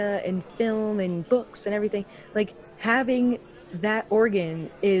media and film and books and everything. Like, having that organ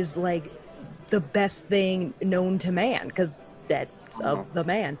is like the best thing known to man, because that's of the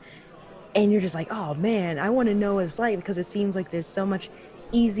man. And you're just like, oh man, I want to know what it's like, because it seems like there's so much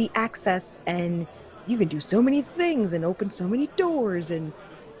easy access and you can do so many things and open so many doors and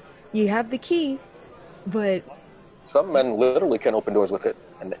you have the key. But some men literally can open doors with it,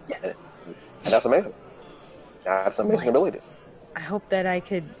 and that's amazing. That's an amazing ability. I hope that I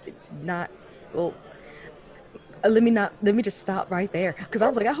could not. Well, let me just stop right there, because I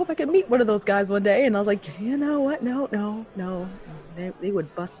was like, I hope I could meet one of those guys one day, and I was like, you know what? No, they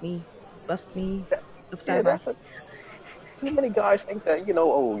would bust me upside down. Too many guys think that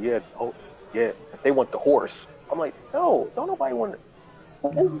oh yeah, they want the horse. I'm like, no, don't nobody want.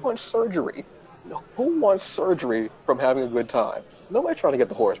 Who wants surgery? Who wants surgery from having a good time? Nobody trying to get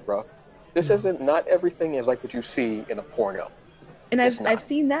the horse, bro. This isn't. Not everything is like what you see in a porno. And I've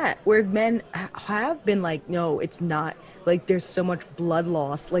seen that where men have been like, no, it's not. Like, there's so much blood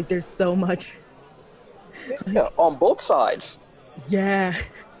loss. Like, there's so much. Yeah, on both sides. Yeah.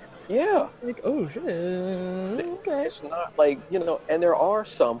 Yeah. Like, oh shit. Okay. It's not like, and there are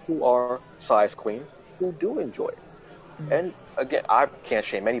some who are size queens who do enjoy it. And again, I can't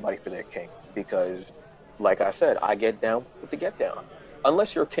shame anybody for their kink, because, like I said, I get down with the get down.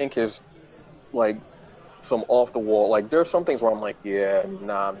 Unless your kink is like some off the wall, like there's some things where I'm like, yeah,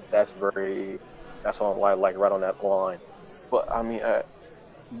 nah, that's on like right on that line. But I mean,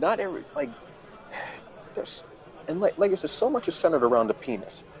 not every there's and like it's just so much is centered around the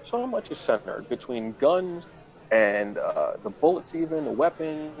penis. So much is centered between guns and the bullets, even the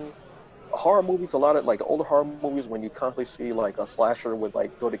weapon. horror movies, a lot of like the older horror movies, when you constantly see like a slasher would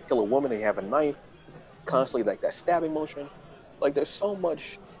like go to kill a woman, they have a knife, constantly like that stabbing motion. Like there's so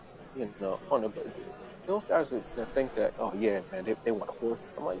much, on it. But those guys that think that, oh yeah, man, they want horses.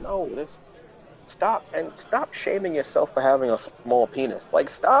 I'm like, no, this stop shaming yourself for having a small penis. Like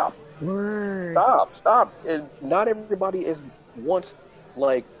Word. stop. And not everybody is wants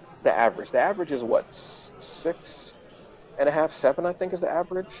like the average. The average is what, 6.5, 7, I think is the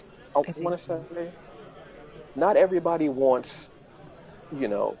average. I I want think to so. say. Not everybody wants, you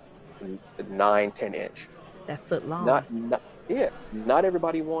know, 9, 10 inch. That foot long. Not yeah. Not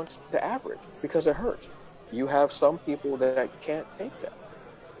everybody wants the average because it hurts. You have some people that can't take that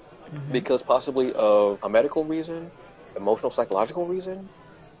Hmm. because possibly of a medical reason, emotional, psychological reason,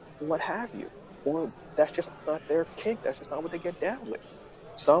 what have you, or that's just not their kink. That's just not what they get down with.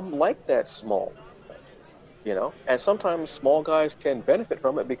 Some like that small, and sometimes small guys can benefit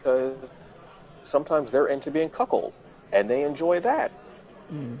from it because sometimes they're into being cuckolded and they enjoy that.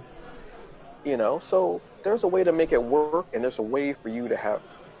 Mm. So there's a way to make it work, and there's a way for you to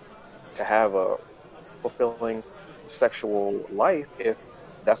have a fulfilling sexual life if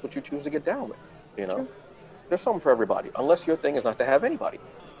that's what you choose to get down with. You know, True. there's something for everybody. Unless your thing is not to have anybody,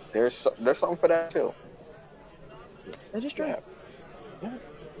 there's something for that too. That is true. Yeah, yeah,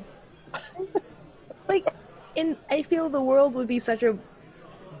 Like, and I feel the world would be such a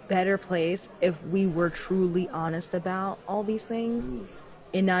better place if we were truly honest about all these things mm,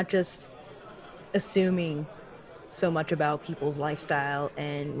 and not just assuming so much about people's lifestyle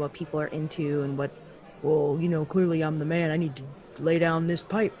and what people are into and what, well, clearly I'm the man. I need to lay down this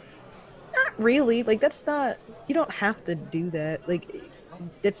pipe. Not really. Like, that's not, you don't have to do that. Like,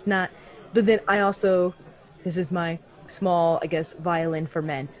 that's not, but then I also, this is my small, I guess, violin for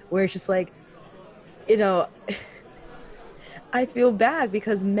men, where it's just like, you know, I feel bad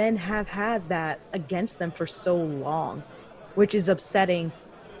because men have had that against them for so long, which is upsetting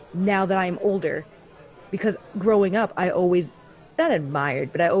now that I'm older. Because growing up, I always, not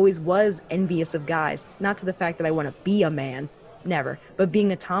admired, but I always was envious of guys. Not to the fact that I want to be a man, never. But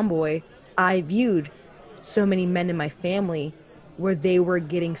being a tomboy, I viewed so many men in my family where they were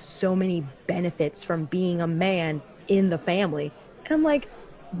getting so many benefits from being a man in the family. And I'm like,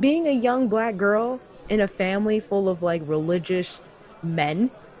 being a young black girl in a family full of like religious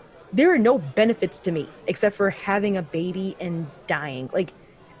men, there are no benefits to me except for having a baby and dying. Like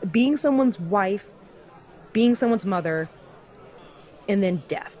being someone's wife, being someone's mother, and then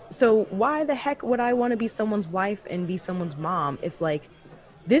death. So why the heck would I want to be someone's wife and be someone's mom if like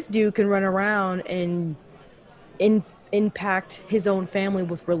this dude can run around and impact his own family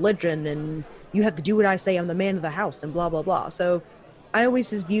with religion and you have to do what I say, I'm the man of the house and blah blah blah. So I always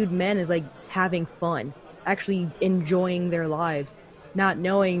just viewed men as like having fun, actually enjoying their lives, not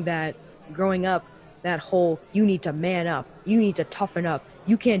knowing that growing up, that whole you need to man up, you need to toughen up,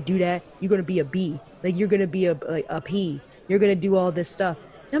 you can't do that, you're gonna be a B, like you're gonna be a P, you're gonna do all this stuff.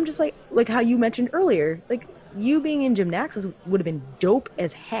 And I'm just like how you mentioned earlier, like you being in gymnastics would have been dope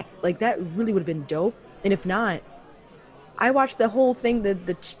as heck. Like that really would have been dope. And if not, I watched the whole thing, the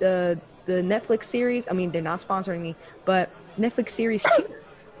Netflix series. I mean, they're not sponsoring me, but Netflix series Cheer.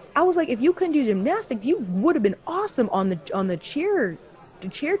 I was like, if you couldn't do gymnastics, you would have been awesome on the cheer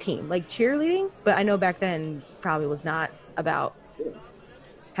team, like cheerleading. But I know back then probably was not about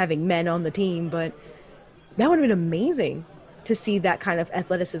having men on the team, but that would have been amazing to see that kind of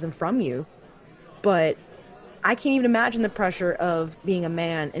athleticism from you. But I can't even imagine the pressure of being a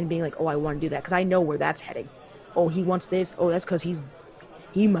man and being like, oh, I want to do that because I know where that's heading. Oh, he wants this. Oh, that's because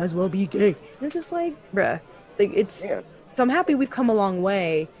he might as well be gay. And it's just like, bruh, like it's. yeah, So I'm happy we've come a long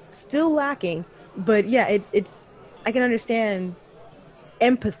way. Still lacking, but yeah, it's. I can understand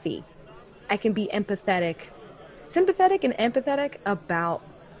empathy. I can be empathetic, sympathetic, and empathetic about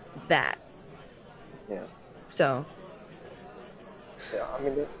that. yeah, So yeah. I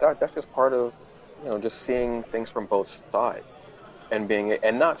mean, that's just part of, just seeing things from both sides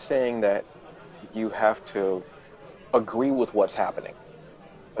and not saying that you have to agree with what's happening,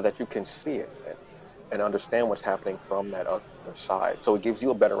 but that you can see it and understand what's happening from that other side. So it gives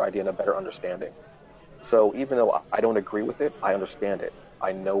you a better idea and a better understanding. So even though I don't agree with it, I understand it.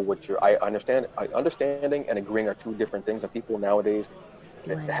 I know I understand. Understanding and agreeing are two different things, and people nowadays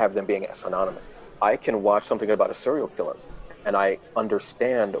blend. have them being synonymous. I can watch something about a serial killer, and I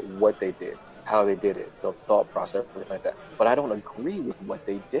understand what they did, how they did it, the thought process, everything like that. But I don't agree with what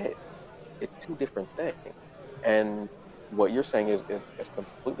they did. It's two different things. And what you're saying is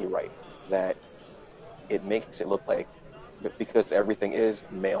completely right. That it makes it look like, because everything is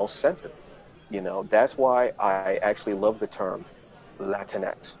male centered. That's why I actually love the term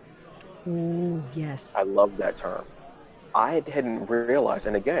Latinx. Ooh, yes. I love that term. I hadn't realized,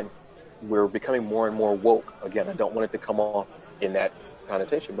 and again, we're becoming more and more woke. Again, I don't want it to come off in that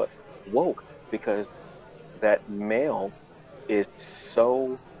connotation, but woke, because that male is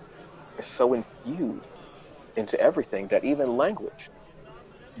so infused into everything that even language,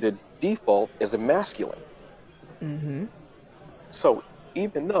 the default is a masculine. Mm-hmm. So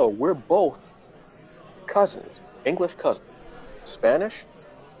even though we're both cousins, English cousins, Spanish,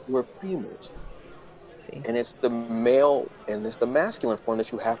 we're primos, See. and it's the male and it's the masculine form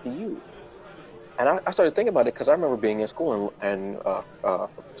that you have to use. And I started thinking about it because I remember being in school and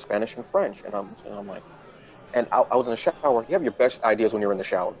Spanish and French, and I'm like, and I was in the shower. You have your best ideas when you're in the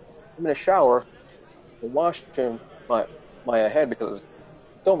shower. I'm in the shower, washing my my head because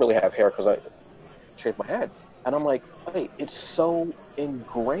I don't really have hair because I shaved my head, and I'm like, wait, it's so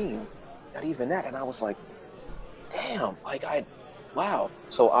ingrained that even that, and I was like, damn, wow.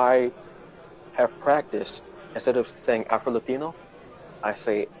 So I have practiced instead of saying Afro Latino, I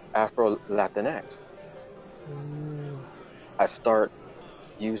say Afro Latinx. Ooh. I start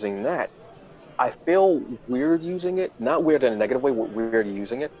using that. I feel weird using it, not weird in a negative way, weird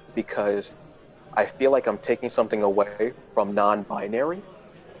using it because I feel like I'm taking something away from non-binary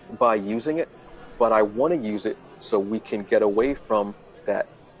by using it, but I want to use it so we can get away from that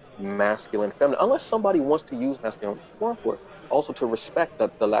masculine feminine, unless somebody wants to use masculine form for it, also to respect the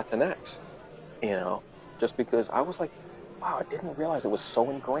Latinx, you know, just because I was like, wow, I didn't realize it was so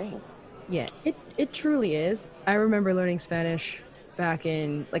ingrained. Yeah, it truly is. I remember learning Spanish back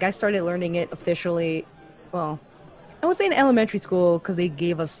in like I started learning it officially. Well, I would say in elementary school because they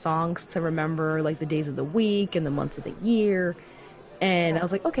gave us songs to remember like the days of the week and the months of the year. And I Yeah.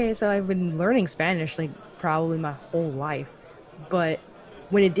 was like, okay, so I've been learning Spanish like probably my whole life. But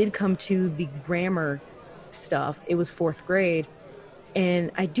when it did come to the grammar stuff, it was fourth grade.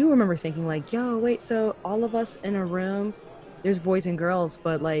 And I do remember thinking, like, yo, wait, so all of us in a room, there's boys and girls,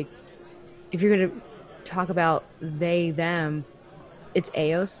 but like, if you're going to talk about they, them, it's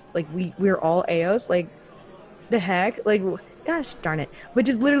Eos. Like, we're all Eos. Like, the heck? Like, gosh darn it. But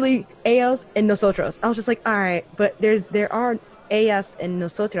just literally Eos and nosotros. I was just like, all right, but there are ellas and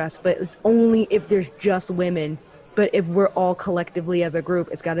nosotras, but it's only if there's just women. But if we're all collectively as a group,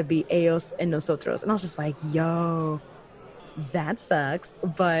 it's got to be Eos and nosotros. And I was just like, yo, that sucks.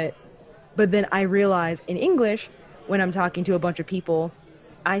 But then I realize in English, when I'm talking to a bunch of people,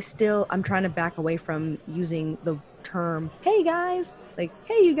 I'm trying to back away from using the term, hey guys, like,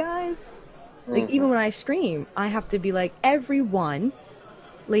 hey you guys. Like Hmm. even when I stream, I have to be like everyone,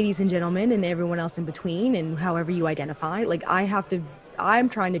 ladies and gentlemen, and everyone else in between, and however you identify. Like I'm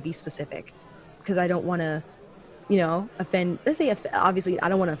trying to be specific because I don't want to, offend. Let's say, obviously, I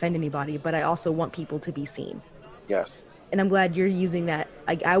don't want to offend anybody, but I also want people to be seen. Yes. And I'm glad you're using that.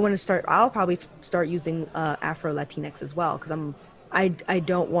 Like I want to start. I'll probably start using Afro Latinx as well because I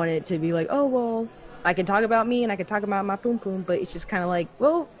don't want it to be like, oh well, I can talk about me and I can talk about my poom poom, but it's just kind of like,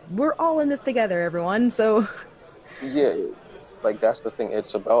 well, we're all in this together, everyone. So Yeah. Like that's the thing.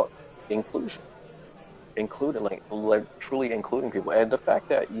 It's about inclusion, including like truly including people, and the fact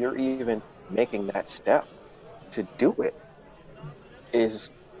that you're even making that step to do it is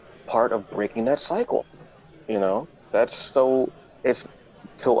part of breaking that cycle. That's so, it's,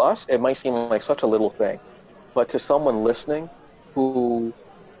 to us it might seem like such a little thing, but to someone listening who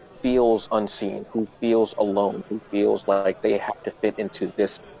feels unseen, who feels alone, who feels like they have to fit into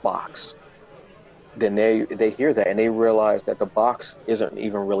this box, then they hear that and they realize that the box isn't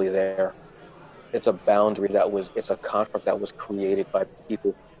even really there. It's a boundary it's a construct that was created by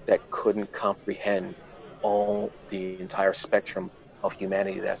people that couldn't comprehend all the entire spectrum of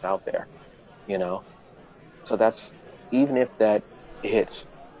humanity that's out there, you know? So that's, even if that hits,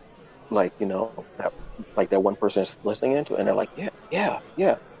 like, that, like that one person is listening into, and they're like, yeah, yeah,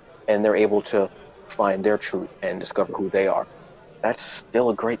 yeah. And they're able to find their truth and discover who they are. That's still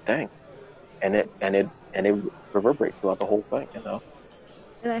a great thing. And it reverberates throughout the whole thing.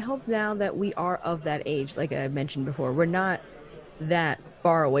 and I hope now that we are of that age, like I mentioned before, we're not that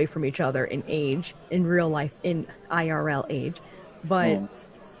far away from each other in age, in real life, in IRL age. But Mm,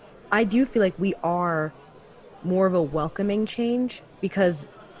 I do feel like we are more of a welcoming change because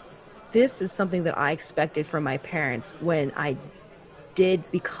this is something that I expected from my parents when I did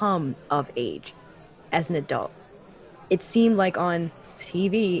become of age as an adult. It seemed like on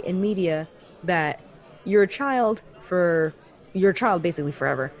TV and media that you're a child for you're a child basically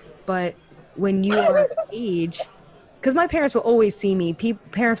forever. But when you are of age, because my parents will always see me,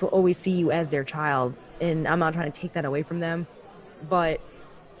 parents will always see you as their child, and I'm not trying to take that away from them. But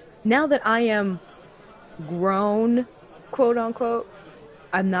now that I am grown, quote unquote,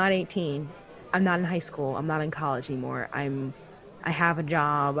 I'm not 18. I'm not in high school. I'm not in college anymore. I have a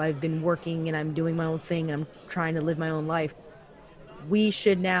job. I've been working and I'm doing my own thing and I'm trying to live my own life. We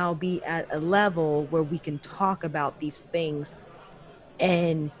should now be at a level where we can talk about these things,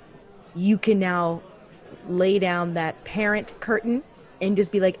 and you can now lay down that parent curtain and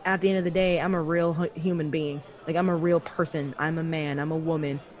just be like, at the end of the day, I'm a real human being. Like, I'm a real person. I'm a man. I'm a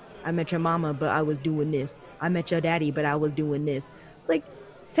woman. I met your mama, but I was doing this. I met your daddy, but I was doing this. Like,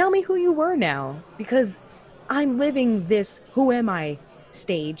 tell me who you were now, because I'm living this who am I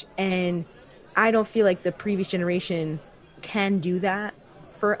stage. And I don't feel like the previous generation can do that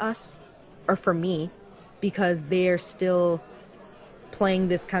for us or for me, because they're still playing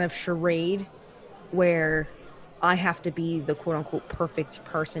this kind of charade where I have to be the quote unquote perfect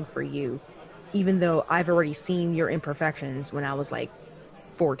person for you, even though I've already seen your imperfections when I was like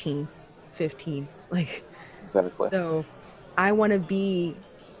 14, 15. Like, Exactly. so I want to be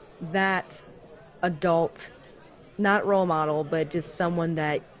that adult, not role model, but just someone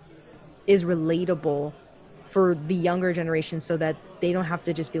that is relatable for the younger generation so that they don't have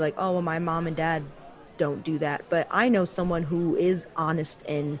to just be like, oh, well, my mom and dad don't do that. But I know someone who is honest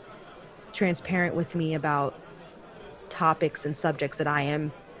and transparent with me about topics and subjects that I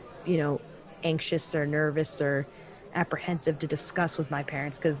am, you know, anxious or nervous or apprehensive to discuss with my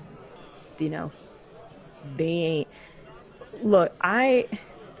parents, because, you know, they ain't. Look, I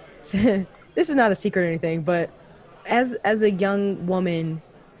this is not a secret or anything, but as a young woman,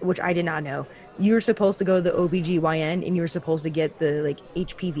 which I did not know, you were supposed to go to the OBGYN and you were supposed to get the like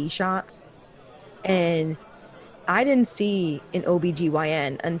HPV shots. And I didn't see an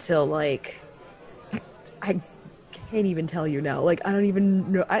OBGYN until like I can't even tell you now. Like, I don't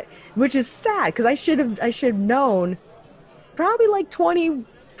even know. Which is sad because I should have known probably like 20,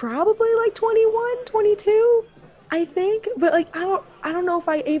 probably like 21, 22, I think. But like, I don't know if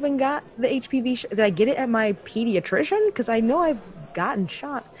I even got the HPV. Did I get it at my pediatrician? Because I know I've gotten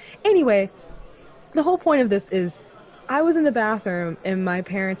shots. Anyway, the whole point of this is I was in the bathroom and my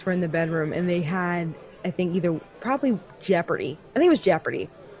parents were in the bedroom and they had, I think, either probably Jeopardy. I think it was Jeopardy.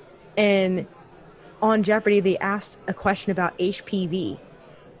 And on Jeopardy, they asked a question about HPV.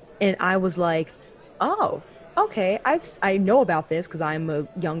 And I was like, oh, okay. I know about this because I'm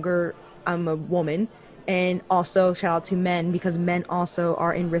a woman. And also shout out to men, because men also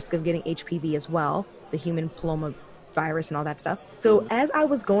are in risk of getting HPV as well, the human papilloma virus and all that stuff. So Mhm. as I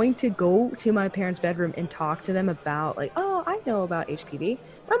was going to go to my parents' bedroom and talk to them about like, oh, I know about HPV,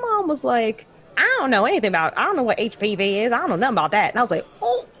 my mom was like, I don't know what HPV is. I don't know nothing about that. And I was like,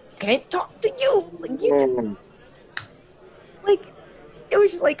 oh, can't talk to you. Like, Mm. like, it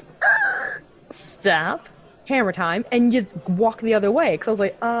was just like, stop, hammer time, and just walk the other way. Cause I was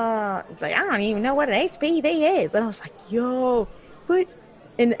like, it's like, I don't even know what an HPV is. And I was like, yo, but,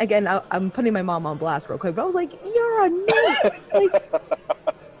 and again, I'm putting my mom on blast real quick, but I was like, you're a nurse. Like,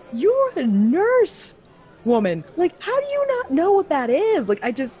 you're a nurse, woman. Like, how do you not know what that is? Like,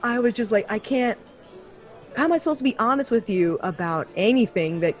 I was just like, I can't, how am I supposed to be honest with you about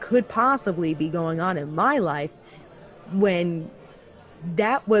anything that could possibly be going on in my life when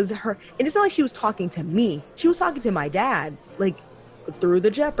that was her? And it's not like she was talking to me, she was talking to my dad, like, through the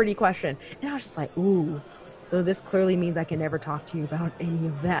Jeopardy question. And I was just like, ooh, so this clearly means I can never talk to you about any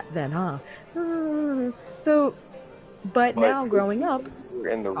of that then, huh? So, but But now did growing she up, know you were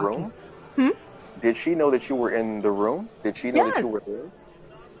in the talking. room? Hmm? Did she know that you were in the room? Did she know that you Yes. were there?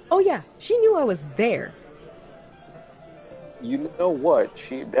 Oh yeah, she knew I was there. You know what?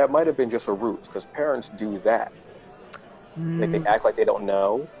 That might have been just a ruse because parents do that. Like they Mm. act like they don't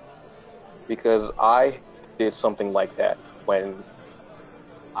know. Because I did something like that when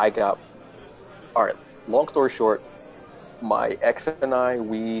I got. All right. Long story short, my ex and I,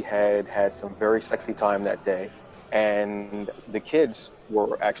 we had some very sexy time that day, and the kids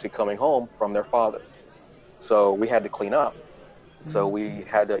were actually coming home from their fathers, so we had to clean up. So Mm. we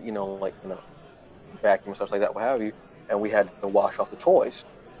had to, vacuum and stuff like that, what have you, and we had to wash off the toys.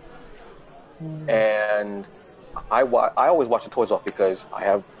 Mm. And I always wash the toys off because I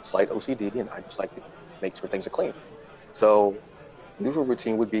have slight OCD and I just like to make sure things are clean. So usual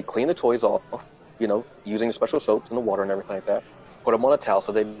routine would be clean the toys off, using the special soaps and the water and everything like that. Put them on a towel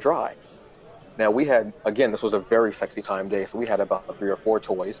so they dry. Now we had, again, this was a very sexy time day, so we had about 3 or 4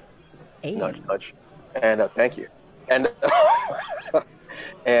 toys, nudge, Hey. nudge, and thank you, and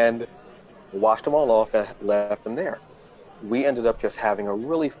and washed them all off and left them there. We ended up just having a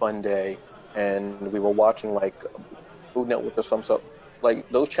really fun day, and we were watching like Food Network or some stuff, like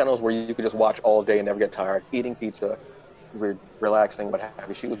those channels where you could just watch all day and never get tired, eating pizza, relaxing, what have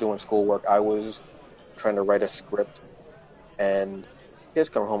you. She was doing schoolwork. I was trying to write a script, and kids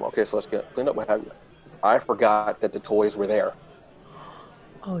come home. Okay, so let's get cleaned up. What have you? I forgot that the toys were there,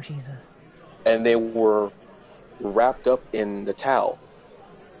 Oh, Jesus. and they were wrapped up in the towel,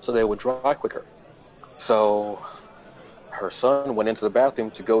 so they would dry quicker. So her son went into the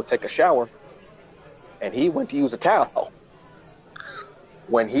bathroom to go take a shower, and he went to use a towel.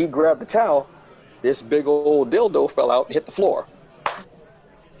 When he grabbed the towel, this big old dildo fell out and hit the floor.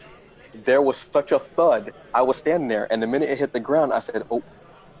 There was such a thud. I was standing there, and the minute it hit the ground, I said, "Oh!"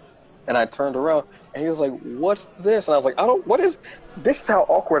 And I turned around, and he was like, "What's this?" And I was like, "I don't. What is? This is how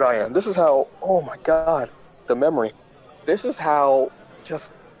awkward I am. This is how. Oh my God, the memory. This is how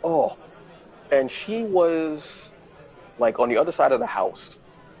just oh." And she was like on the other side of the house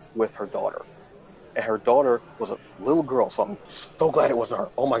with her daughter, and her daughter was a little girl. So I'm so glad it wasn't her.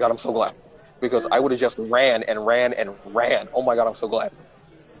 Oh my God, I'm so glad, because I would have just ran and ran and ran. Oh my God, I'm so glad.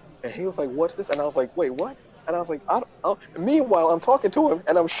 And he was like, "What's this?" And I was like, "Wait, what?" And I was like, Meanwhile, I'm talking to him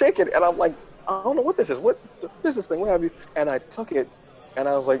and I'm shaking and I'm like, "I don't know what this is. What is this thing? What have you?" And I took it and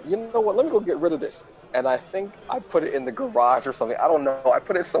I was like, "You know what? Let me go get rid of this." And I think I put it in the garage or something. I don't know. I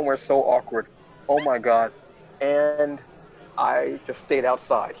put it somewhere so awkward. Oh my God. And I just stayed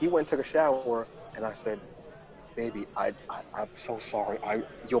outside. He went and took a shower and I said, "Baby, I'm so sorry.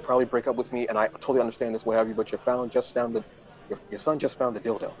 You'll probably break up with me, and I totally understand this, what have you. But your son just found the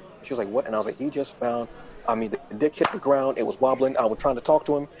dildo." And she was like, "What?" And I was like, "He just found. I mean, the dick hit the ground. It was wobbling. I was trying to talk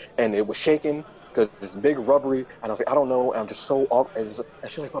to him, and it was shaking because it's big rubbery." And I was like, "I don't know." And I'm just so awkward. And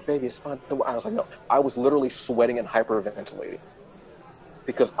she was like, "Well, baby, it's fine." I was like, "No." I was literally sweating and hyperventilating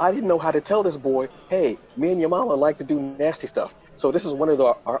because I didn't know how to tell this boy, "Hey, me and your mama like to do nasty stuff. So this is one of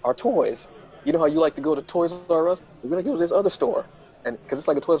our toys. You know how you like to go to Toys R Us? We're gonna go to this other store, and because it's like a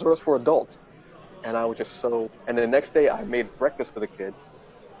Toys R Us for adults." And I was just so. And the next day, I made breakfast for the kids,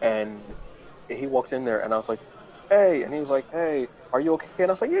 and he walks in there, and I was like, "Hey," and he was like, "Hey, are you okay?"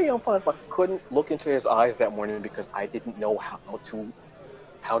 And I was like, "Yeah, yeah, I'm fine." But I couldn't look into his eyes that morning because I didn't know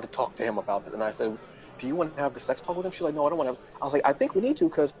how to talk to him about it. And I said, "Do you want to have the sex talk with him?" She's like, "No, I don't want to." I was like, "I think we need to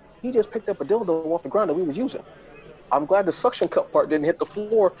because he just picked up a dildo off the ground that we was using. I'm glad the suction cup part didn't hit the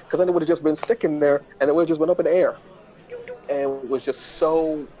floor because then it would have just been sticking there and it would have just went up in the air." And it was just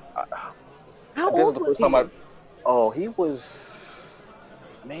so. How This is old the was first time I. he? Oh, he was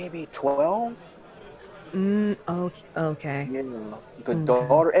maybe 12. Okay. Okay. Yeah, the Okay.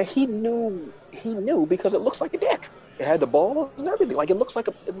 daughter, and he knew because it looks like a dick. It had the balls and everything. Like it looks like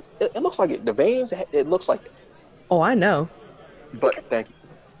it. The veins, it looks like it. Oh, I know. But thank you.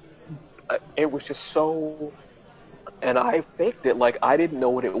 It was just so, and I faked it like I didn't know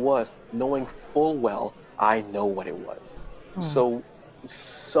what it was, knowing full well I know what it was. Oh. So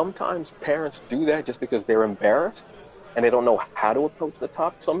sometimes parents do that just because they're embarrassed and they don't know how to approach the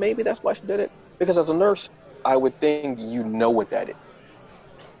topic. So maybe that's why she did it. Because as a nurse, I would think you know what that is.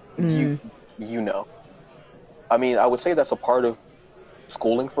 You Mm. you know. I mean, I would say that's a part of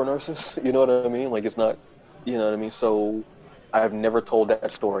schooling for nurses. You know what I mean? Like it's not, you know what I mean? So I've never told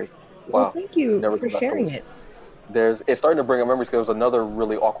that story. Well, Wow, thank you never for told that story. sharing it. It's starting to bring up memories because there was another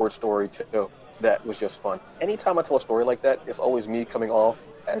really awkward story too that was just fun. Anytime I tell a story like that, it's always me coming off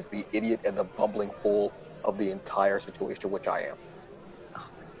as the idiot and the bumbling fool of the entire situation, which I am. Oh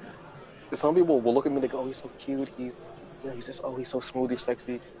my God. Some people will look at me and they go, "Oh, he's so cute. He's just, oh, he's so smooth, he's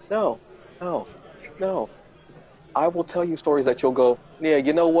sexy." No, no, no. I will tell you stories that you'll go, "Yeah,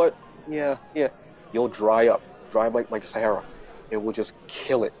 you know what? Yeah, yeah." You'll dry up like the Sahara. It will just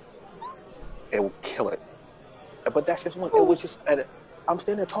kill it. It will kill it. But that's just one. It Oh, was just, and I'm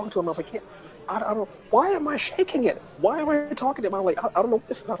standing there talking to him. I was like, "Yeah, I don't. Why am I shaking it? Why am I talking to him?" I'm like, I don't know what this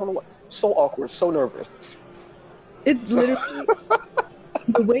is. I don't know what. So awkward, so nervous. it's So literally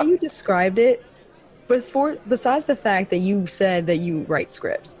the way you described it. Besides the fact that you said that you write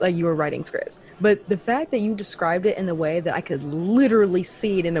scripts, like you were writing scripts, but the fact that you described it in the way that I could literally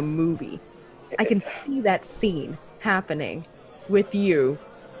see it in a movie, I can see that scene happening with you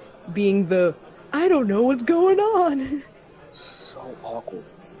being the I don't know what's going on, so awkward.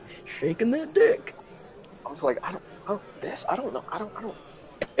 shaking that dick. I was like, I don't know. I don't.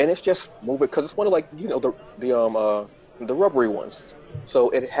 And it's just moving because it's one of like the rubbery ones. So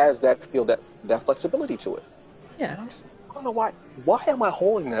it has that feel that flexibility to it. Yeah, And I don't know why. Why am I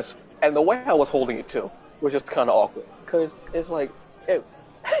holding this? And the way I was holding it too was just kind of awkward because it's like it,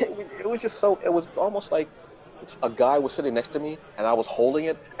 it was just so. It was almost like a guy was sitting next to me and I was holding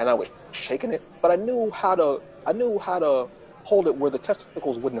it and I was shaking it, but I knew how to hold it where the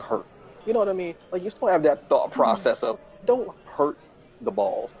testicles wouldn't hurt. You know what I mean? Like you still have that thought process of don't hurt the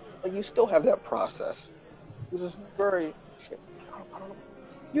balls. Like you still have that process. This is very. I don't know.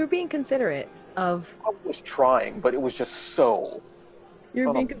 you were being considerate of. I was trying, but it was just so.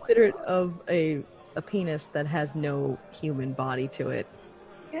 You're being Oh, considerate of a penis that has no human body to it.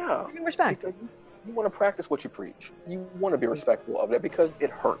 yeah, You're giving respect. because you want to practice what you preach. You want to be respectful of that because it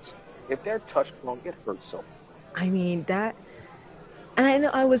hurts. If they're touched wrong, it hurts so. I mean that, and I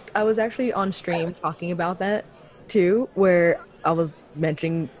know I was actually on stream talking about that too, where I was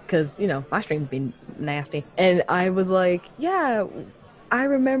mentioning because my stream's been nasty, and I was like, yeah, I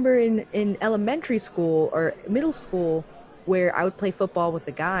remember in elementary school or middle school where I would play football with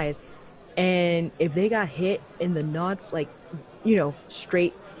the guys, and if they got hit in the nuts, like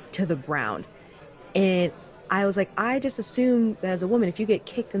straight to the ground, and I was like, I just assume that as a woman, if you get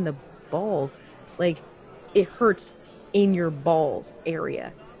kicked in the balls, like it hurts in your balls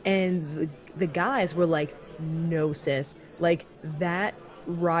area. And the guys were like, no, sis, like that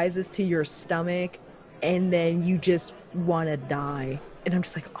rises to your stomach and then you just want to die. And I'm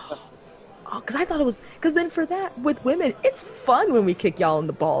just like, because I thought it was, because then for that with women, it's fun when we kick y'all in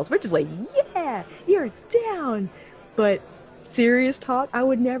the balls. We're just like, yeah, you're down. But serious talk, I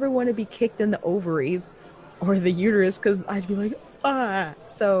would never want to be kicked in the ovaries or the uterus because I'd be like, ah.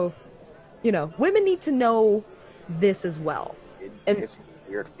 So, women need to know this as well. And It's a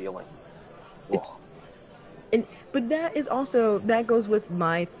weird feeling. it's, Oh, but that is also, that goes with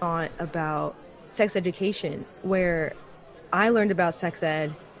my thought about sex education, where I learned about sex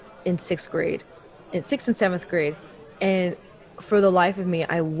ed in sixth grade, in sixth and seventh grade. And for the life of me,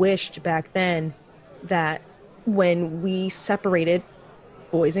 I wished back then that when we separated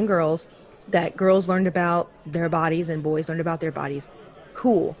boys and girls, that girls learned about their bodies and boys learned about their bodies.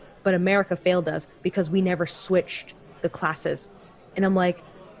 Cool. But America failed us because we never switched the classes. And I'm like,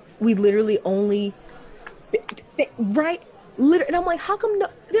 we literally only, right? And I'm like, how come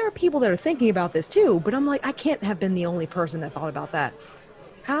there are people that are thinking about this too? But I'm like, I can't have been the only person that thought about that.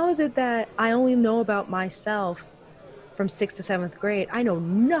 How is it that I only know about myself from sixth to seventh grade? I know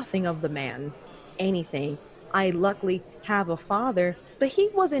nothing of the man, anything. I luckily have a father, but he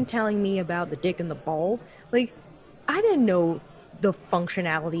wasn't telling me about the dick and the balls. Like, I didn't know the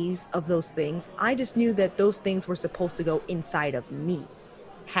functionalities of those things. I just knew that those things were supposed to go inside of me.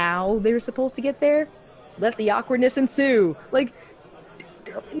 How they were supposed to get there? Let the awkwardness ensue. Like,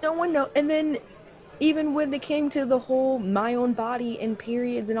 yep. no one know. And then even when it came to the whole my own body and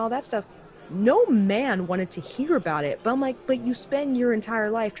periods and all that stuff, no man wanted to hear about it. But I'm like, but you spend your entire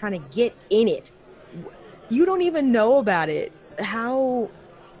life trying to get in it. You don't even know about it. How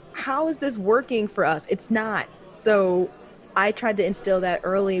is this working for us? It's not. So I tried to instill that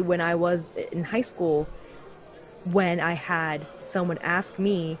early when I was in high school, when I had someone ask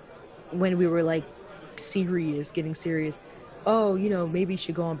me when we were like serious, getting serious, oh, maybe you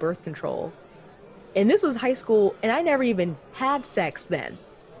should go on birth control. And this was high school, and I never even had sex then.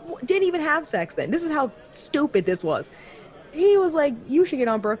 Didn't even have sex then. This is how stupid this was. He was like, you should get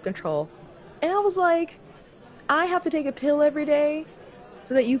on birth control. And I was like, I have to take a pill every day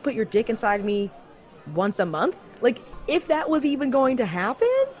so that you put your dick inside me once a month? Like, if that was even going to happen?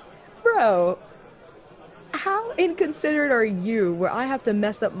 Bro, how inconsiderate are you where I have to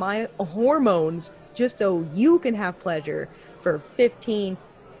mess up my hormones just so you can have pleasure for 10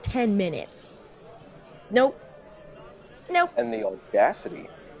 minutes? Nope. Nope. And the audacity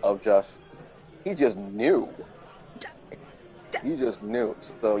of he just knew. He just knew.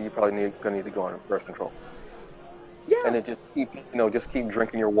 So you probably gonna need to go on birth control. Yeah. And then just keep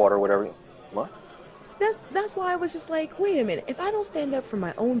drinking your water, whatever. What? That's why I was just like, wait a minute. If I don't stand up for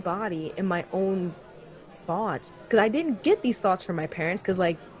my own body and my own thoughts, because I didn't get these thoughts from my parents, because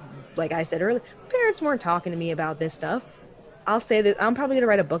like I said earlier, parents weren't talking to me about this stuff. I'll say that I'm probably gonna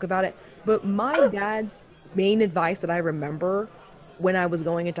write a book about it. But my dad's main advice that I remember when I was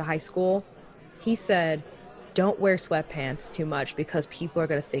going into high school, he said, don't wear sweatpants too much because people are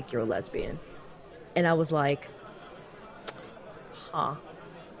gonna think you're a lesbian. And I was like, huh.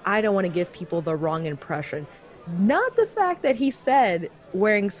 I don't want to give people the wrong impression. Not the fact that he said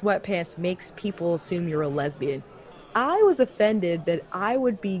wearing sweatpants makes people assume you're a lesbian. I was offended that I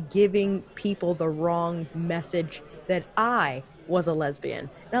would be giving people the wrong message that I was a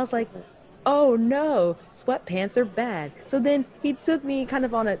lesbian. And I was like, oh no, sweatpants are bad. So then he took me kind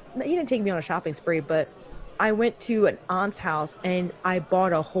of he didn't take me on a shopping spree, but I went to an aunt's house and I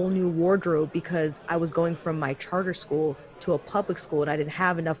bought a whole new wardrobe because I was going from my charter school to a public school and I didn't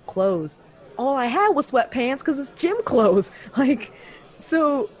have enough clothes. All I had was sweatpants because it's gym clothes. Like,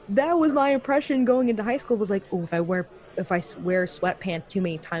 so that was my impression going into high school, was like, oh, if I wear sweatpants too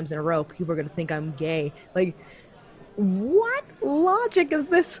many times in a row, people are going to think I'm gay. Like, what logic is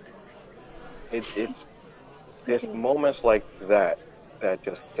this? It's moments like that that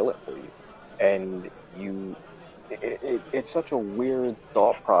just kill it for you, and it's such a weird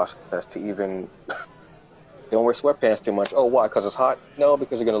thought process to even don't wear sweatpants too much. Oh, why? Because it's hot? No,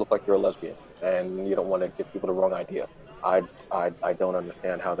 because you're gonna look like you're a lesbian, and you don't want to give people the wrong idea. I don't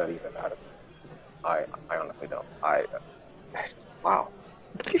understand how that even matters. I honestly don't. Wow.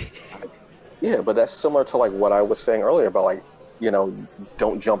 I, yeah, but that's similar to like what I was saying earlier about like, you know,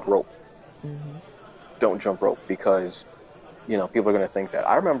 don't jump rope. Hmm. Don't jump rope because, people are gonna think that.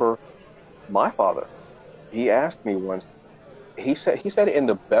 I remember my father, he asked me once, he said it in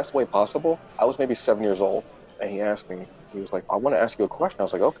the best way possible. I was maybe 7 years old, and he asked me, he was like, I want to ask you a question. I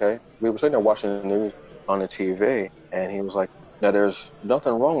was like, okay. We were sitting there watching the news on the TV, and he was like, now there's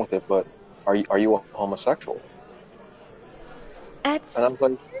nothing wrong with it, but are you a homosexual? And I That's was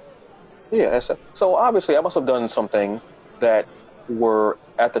like, yeah. So obviously, I must have done some things that were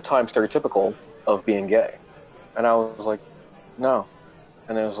at the time stereotypical of being gay. And I was like, no.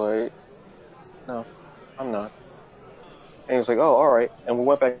 And I was like, no, I'm not. And he was like, oh, all right. And we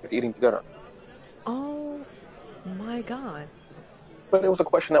went back to eating dinner. oh my God. But it was a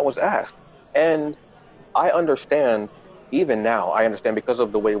question that was asked. And I understand, even now, I understand because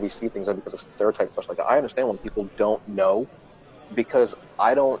of the way we see things and because of stereotypes and stuff like that. I understand when people don't know because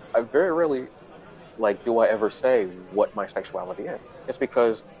I very rarely, like, do I ever say what my sexuality is. It's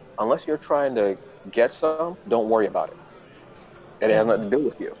because unless you're trying to get some, don't worry about it. It has nothing to do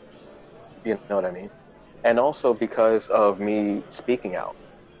with you. You know what I mean? And also because of me speaking out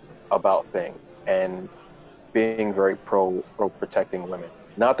about things and being very pro protecting women.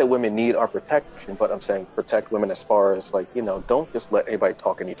 Not that women need our protection, but I'm saying protect women as far as like, don't just let anybody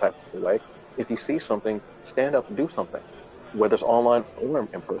talk any type of way. If you see something, stand up and do something, whether it's online or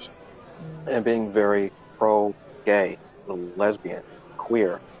in person. Mm. And being very pro gay, lesbian,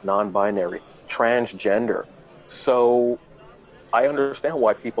 queer, non-binary, transgender. So I understand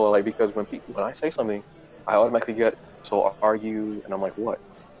why people are like, because when I say something, I automatically get, so are you, and I'm like, what?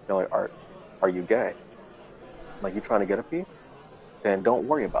 Like, are you gay? Like, you trying to get a piece? Then don't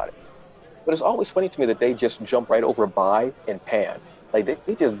worry about it. But it's always funny to me that they just jump right over bi and pan. Like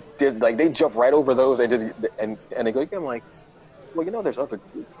they just did, like they jump right over those and just and they go again. Like, well, there's other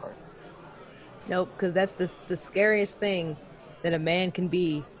groups, right? Nope, because that's the scariest thing that a man can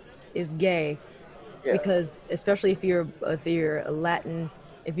be is gay. Yeah, Because especially if you're a Latin,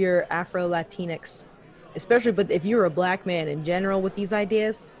 if you're Afro Latinx, especially, but if you're a black man in general with these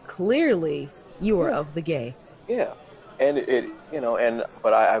ideas, clearly you are yeah, of the gay. yeah. And and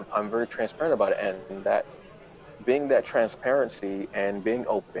but I'm very transparent about it, and that being that transparency and being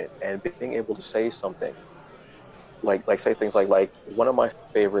open and being able to say something like say things like one of my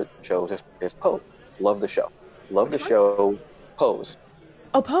favorite shows is Pose. Love the show. Love Which the one? show Pose.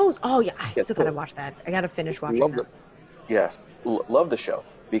 Oh, Pose. Oh yeah, I Yes, still gotta Pose. watch that. I gotta finish watching Love that. the yes, love the show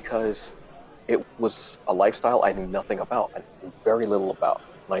because it was a lifestyle I knew nothing about. I knew very little about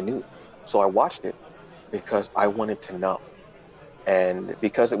minute. So I watched it because I wanted to know. And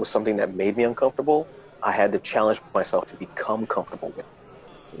because it was something that made me uncomfortable, I had to challenge myself to become comfortable with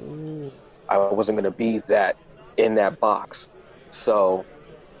it. Ooh. I wasn't going to be that in that box. So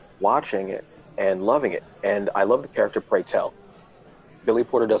watching it and loving it. And I love the character Pray Tell. Billy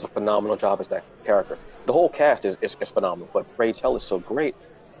Porter does a phenomenal job as that character. The whole cast is phenomenal, but Pray Tell is so great.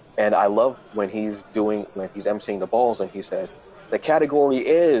 And I love when he's emceeing the balls and he says, the category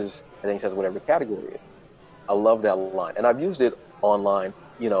is, and then he says whatever the category is. I love that line. And I've used it online,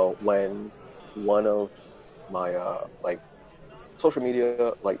 when one of my like social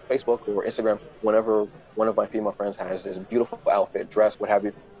media, like Facebook or Instagram, whenever one of my female friends has this beautiful outfit, dress, what have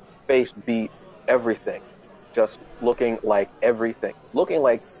you, face beat, everything, just looking like everything, looking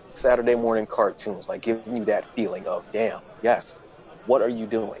like Saturday morning cartoons, like giving you that feeling of, damn, yes, what are you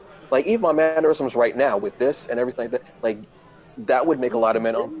doing? Like even my mannerisms right now with this and everything like that, like that would make a lot of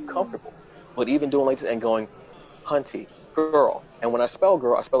men uncomfortable. But even doing like this and going, hunty, girl. And when I spell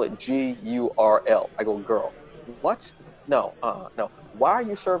girl, I spell it Gurl. I go girl. What? No, no. Why are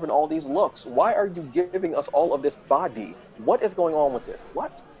you serving all these looks? Why are you giving us all of this body? What is going on with this?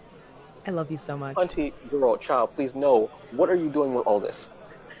 What? I love you so much. Hunty, girl, child, please know. What are you doing with all this?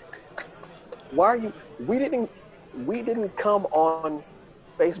 Why are you? We didn't come on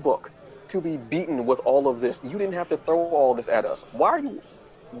Facebook to be beaten with all of this. You didn't have to throw all this at us. Why are you?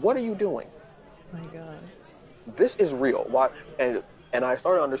 What are you doing? My God. This is real. Why? And I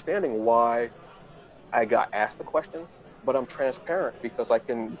started understanding why I got asked the question, but I'm transparent because I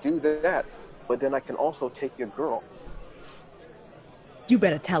can do that, but then I can also take your girl. You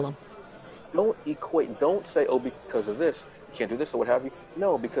better tell him. Don't say, oh, because of this, you can't do this or what have you.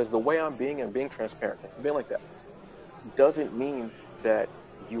 No, because the way I'm being and being transparent and being like that doesn't mean that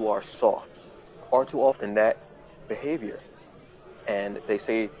you are soft. Far too often that behavior, and they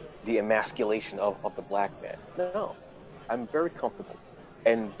say the emasculation of the black man. No, I'm very comfortable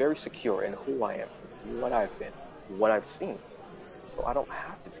and very secure in who I am, what I've been, what I've seen. So I don't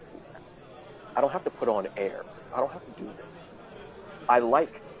have to do that. I don't have to put on airs. I don't have to do this. I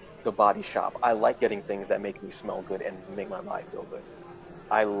like the body shop. I like getting things that make me smell good and make my body feel good.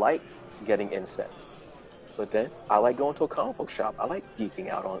 I like getting incense. But then I like going to a comic book shop. I like geeking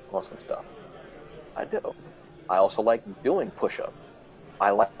out on some stuff. I do. I also like doing push-ups.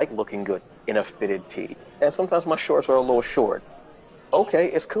 I like looking good in a fitted tee. And sometimes my shorts are a little short. Okay,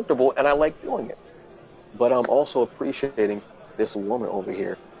 it's comfortable and I like doing it. But I'm also appreciating this woman over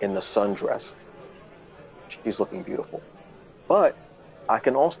here in the sundress. She's looking beautiful. But I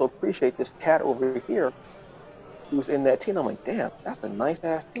can also appreciate this cat over here who's in that tee. And I'm like, damn, that's a nice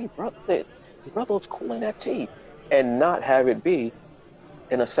ass tee, brother. The brother looks cool in that tee. And not have it be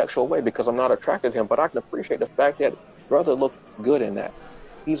in a sexual way because I'm not attracted to him. But I can appreciate the fact that brother looks good in that.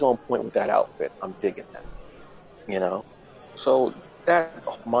 He's on point with that outfit. I'm digging that. You know? So that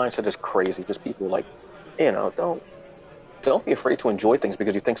mindset is crazy. Just people like, don't be afraid to enjoy things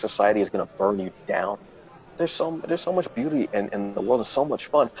because you think society is gonna burn you down. There's so much beauty in the world and so much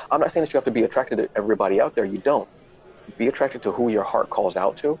fun. I'm not saying that you have to be attracted to everybody out there. You don't. Be attracted to who your heart calls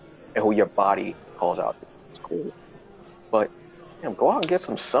out to and who your body calls out to. It's cool. But go out and get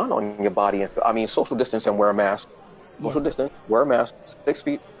some sun on your body. And social distance and wear a mask. Social distance, wear a mask, 6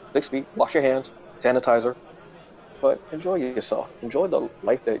 feet, wash your hands, sanitizer. But enjoy yourself. Enjoy the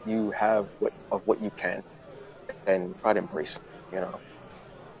life that you have of what you can and try to embrace it,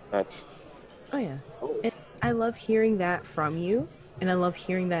 That's Oh yeah. And I love hearing that from you, and I love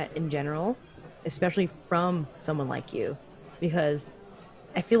hearing that in general, especially from someone like you, because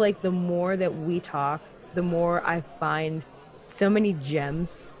I feel like the more that we talk, the more I find so many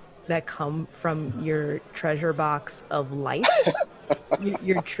gems that come from your treasure box of life,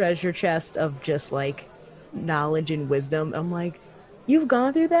 your treasure chest of just like knowledge and wisdom. I'm like, you've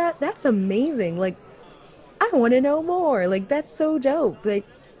gone through that? That's amazing. Like, I want to know more. Like, that's so dope. Like,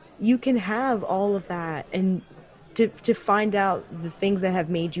 you can have all of that, and to find out the things that have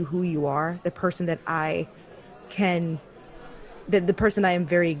made you who you are, the person that the person I am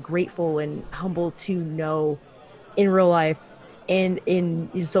very grateful and humble to know in real life and in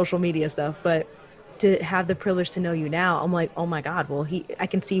social media stuff, but to have the privilege to know you now, I'm like, oh my God, well, I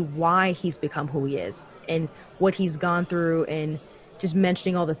can see why he's become who he is and what he's gone through, and just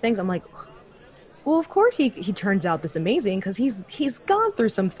mentioning all the things. I'm like, well, of course he turns out this amazing because he's gone through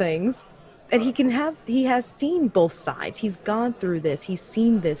some things that he has seen both sides. He's gone through this, he's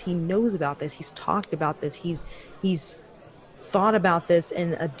seen this, he knows about this, he's talked about this, he's thought about this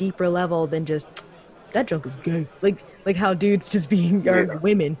in a deeper level than just that junk is gay. Like how dudes just being or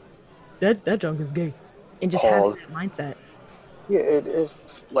women, that junk is gay. And just having that mindset. Yeah, it is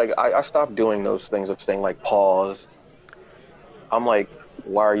like I stopped doing those things of saying like pause. I'm like,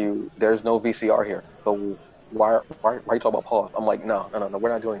 why are you? There's no VCR here, so why are you talking about pause? I'm like, no, we're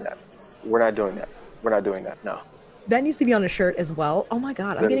not doing that. We're not doing that. We're not doing that. No. That needs to be on a shirt as well. Oh my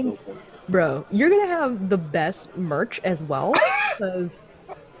God, bro, you're gonna have the best merch as well because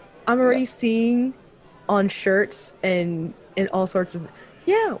I'm already seeing on shirts and all sorts of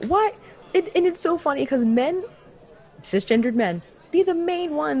why and it's so funny because cisgendered men be the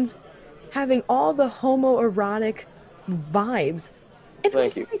main ones having all the homoerotic vibes, and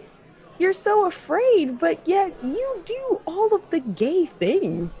Thank you. like, you're so afraid, but yet you do all of the gay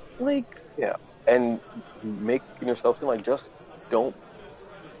things, like and making yourself feel like just don't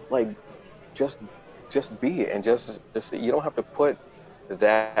like just be it, and just you don't have to put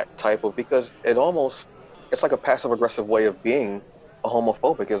that type of, because it's like a passive aggressive way of being a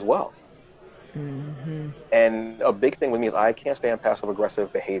homophobic as well. Mm-hmm. And a big thing with me is I can't stand passive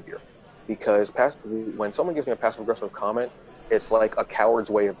aggressive behavior, because when someone gives me a passive aggressive comment, it's like a coward's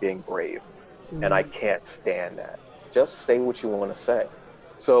way of being brave. Mm-hmm. And I can't stand that. Just say what you want to say.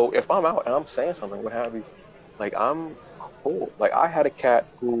 So if I'm out and I'm saying something, what have you, like, I'm cool. Like, I had a cat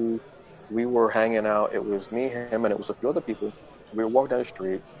who we were hanging out. It was me, him, and it was a few other people. We were walking down the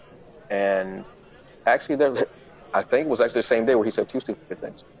street, and actually, I think it was actually the same day where he said two stupid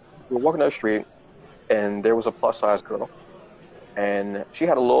things. We were walking down the street, and there was a plus-size girl, and she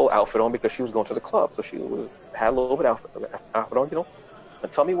had a little outfit on because she was going to the club. So had a little bit outfit on,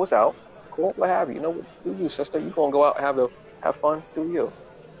 and tummy was out. Cool, what have you? Do you, sister? You gonna go out and have fun? Do you?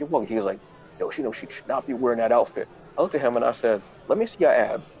 You're welcome. He was like, yo, she should not be wearing that outfit. I looked at him and I said, let me see your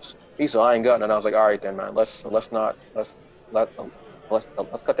abs. He said, I ain't got none. And I was like, all right then, man. Let's cut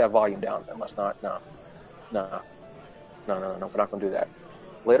that volume down. Then let's not. No. We're not gonna do that.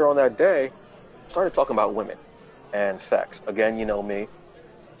 Later on that day, started talking about women. and sex. Again, you know me,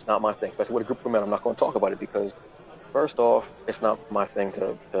 it's not my thing. Especially with a group of men, I'm not going to talk about it because first off, it's not my thing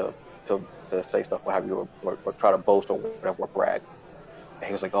to say stuff or have you or try to boast or whatever or brag. And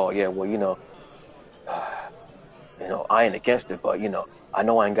he was like, oh yeah, well uh, I ain't against it, but I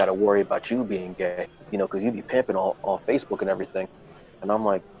know I ain't got to worry about you being gay, because you be pimping on Facebook and everything. And I'm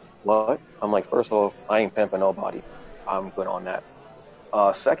like, what? I'm like, first off, I ain't pimping nobody. I'm good on that.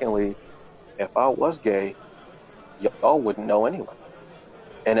 Secondly, if I was gay, y'all wouldn't know anyway.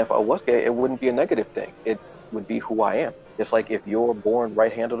 And if I was gay, it wouldn't be a negative thing. It would be who I am. It's like if you're born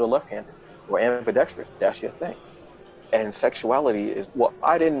right-handed or left-handed or ambidextrous, that's your thing. And sexuality is, well,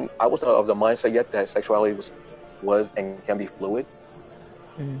 I wasn't of the mindset yet that sexuality was and can be fluid.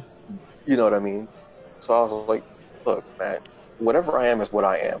 Mm-hmm. You know what I mean? So I was like, look, man, whatever I am is what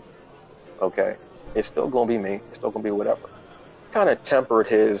I am. Okay. It's still gonna be me. It's still gonna be whatever. Kind of tempered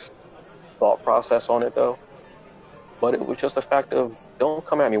his thought process on it though. But it was just a fact of don't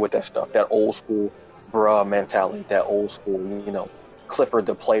come at me with that stuff, that old school bruh mentality, that old school, Clifford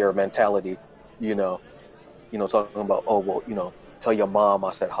the player mentality, you know, talking about, oh well, tell your mom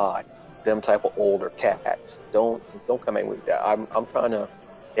I said hi. Them type of older cats. Don't come at me with that. I'm trying to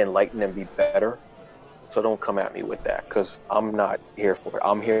enlighten and be better. So don't come at me with that because I'm not here for it.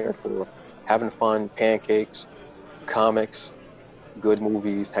 I'm here for having fun, pancakes, comics, good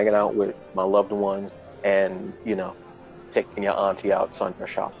movies, hanging out with my loved ones, and taking your auntie out Sunday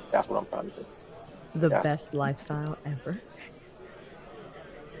shop. That's what I'm trying to do. The best lifestyle ever.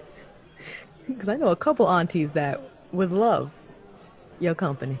 Because I know a couple aunties that would love your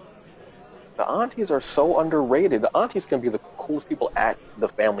company. The aunties are so underrated. The aunties can be the coolest people at the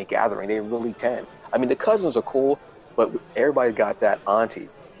family gathering. They really can. I mean, the cousins are cool, but everybody got that auntie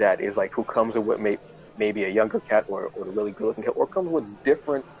that is like who comes in with maybe a younger cat or a really good looking cat, or comes with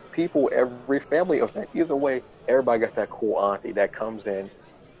different people every family event. Either way, everybody got that cool auntie that comes in,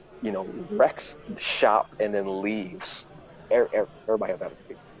 wrecks the shop and then leaves. Everybody has that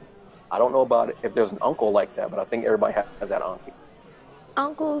auntie. I don't know about it if there's an uncle like that, but I think everybody has that auntie.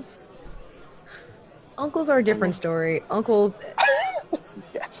 Uncles are a different story. Uncles,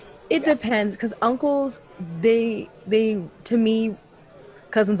 yes. It depends because uncles, they to me,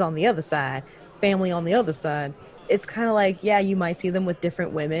 cousins on the other side, family on the other side. It's kind of like, yeah, you might see them with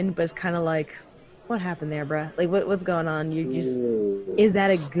different women, but it's kind of like, what happened there, bruh? Like, what's going on? You just, is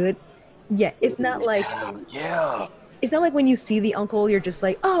that a good? Yeah, it's not like, yeah. It's not like when you see the uncle, you're just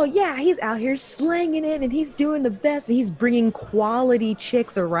like, oh yeah, he's out here slanging it and he's doing the best and he's bringing quality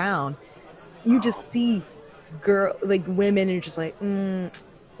chicks around. You just see women and you're just like,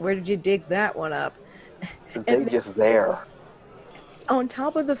 where did you dig that one up? They just there. On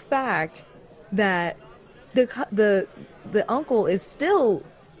top of the fact that the uncle is still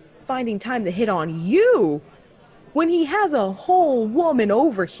finding time to hit on you when he has a whole woman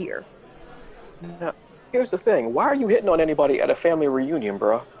over here. Now, here's the thing. Why are you hitting on anybody at a family reunion,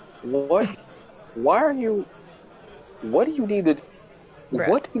 bro? What? What do you need to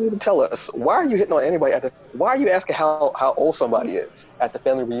What do you need to tell us? Why are you hitting on anybody why are you asking how old somebody is at the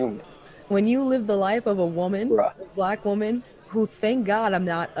family reunion? When you live the life of a woman, a Black woman, who, thank God I'm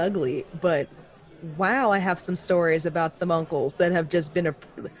not ugly, but wow, I have some stories about some uncles that have just been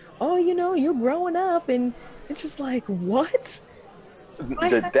you're growing up, and it's just like, what?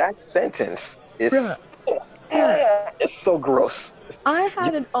 That sentence is it's so gross. I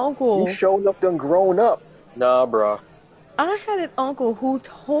had an uncle. You showed up done grown up. Nah, bro. I had an uncle who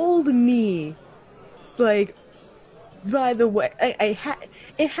told me, like, by the way,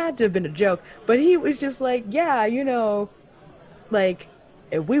 it had to have been a joke, but he was just like, yeah, like,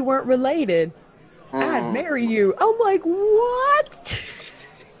 if we weren't related, I'd marry you. I'm like, what?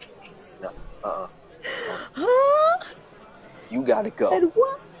 No, Huh? You gotta go. And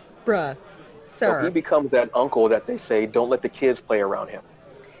what? Bruh, sir. So he becomes that uncle that they say, don't let the kids play around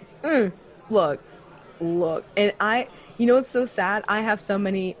him. Look. And it's so sad. I have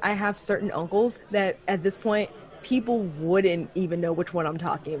certain uncles that at this point, people wouldn't even know which one I'm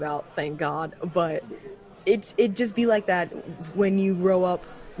talking about, thank God. But it just be like that when you grow up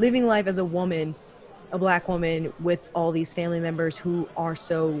living life as a woman, a Black woman with all these family members who are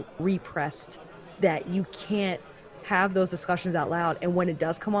so repressed that you can't have those discussions out loud. And when it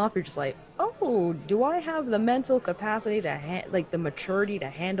does come off, you're just like, oh, do I have the mental capacity to the maturity to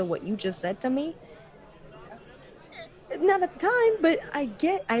handle what you just said to me? Not at the time, but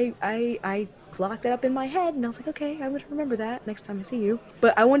I blocked that up in my head, and I was like, okay, I would remember that next time I see you.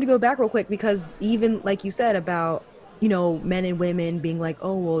 But I wanted to go back real quick because even like you said about, men and women being like,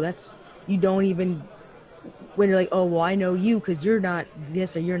 oh, well, you don't even, when you're like, oh, well, I know you because you're not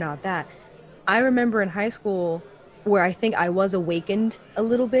this or you're not that. I remember in high school, where I think I was awakened a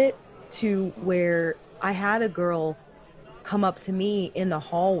little bit to where I had a girl come up to me in the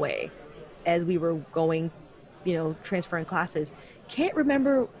hallway as we were going, transferring classes. Can't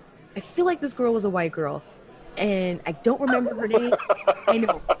remember. I feel like this girl was a white girl, and I don't remember her name. I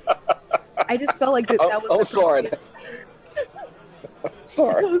know. I just felt like that was Oh, the sorry. previous.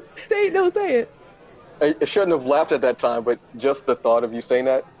 Sorry. No, say it. No, say it. I shouldn't have laughed at that time, but just the thought of you saying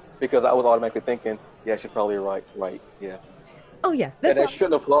that, because I was automatically thinking, yeah, she's probably right. Right. Yeah. Oh yeah, that's And I why.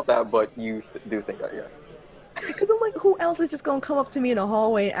 shouldn't have thought that, but you do think that, yeah. Because I'm like, who else is just gonna come up to me in a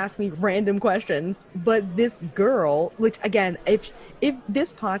hallway and ask me random questions? But this girl, which again, if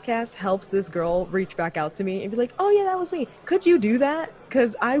this podcast helps this girl reach back out to me and be like, oh yeah, that was me. Could you do that?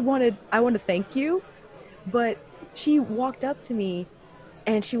 Because I want to thank you. But she walked up to me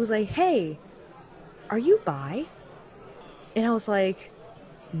and she was like, hey, are you bi? And I was like,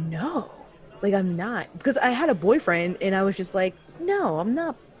 no, like I'm not, because I had a boyfriend and I was just like, no, I'm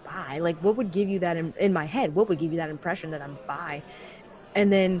not bi. Like, what would give you that in my head? What would give you that impression that I'm bi?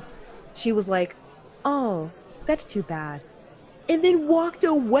 And then she was like, oh, that's too bad. And then walked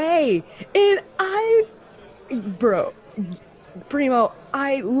away. And bro, Primo,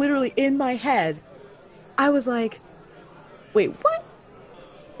 I literally in my head, I was like, wait, what?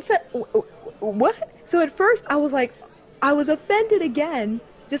 So, what? So at first I was like, I was offended again,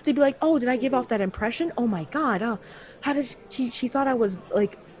 just to be like, oh, did I give off that impression? Oh my God. Oh, how did she thought I was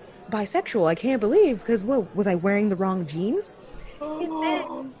like bisexual. I can't believe, because what was I wearing the wrong jeans? And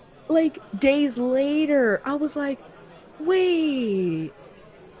then like days later, I was like, wait,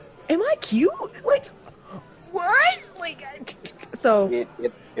 am I cute? Like, what? Like, so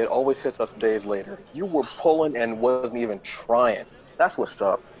It always hits us days later. You were pulling and wasn't even trying. That's what's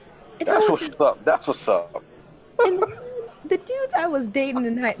up. it That's always, what's up. That's what's up. and the dudes I was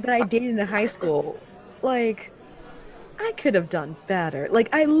dating that I dated in high school, like, I could have done better.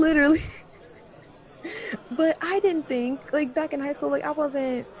 Like, I literally, but I didn't think, like, back in high school, like, I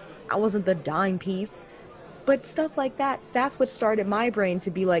wasn't the dime piece. But stuff like that, that's what started my brain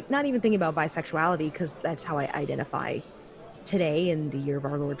to be like, not even thinking about bisexuality, because that's how I identify today in the year of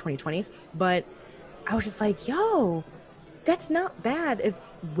our Lord 2020. But I was just like, yo, that's not bad if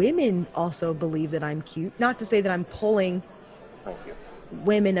women also believe that I'm cute. Not to say that I'm pulling Thank you.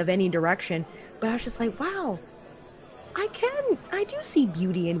 women of any direction, but I was just like, wow, I do see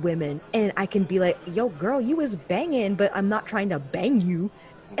beauty in women. And I can be like, yo, girl, you is banging, but I'm not trying to bang you.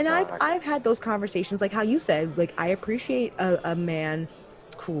 And I've Exactly. I've had those conversations, like how you said, like, I appreciate a man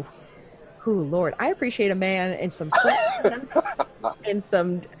who Lord, I appreciate a man in some sweatpants and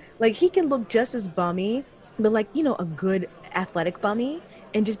some, like, he can look just as bummy, but like, a good athletic bummy,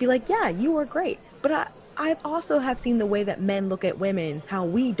 and just be like, yeah, you are great. But I've also have seen the way that men look at women, how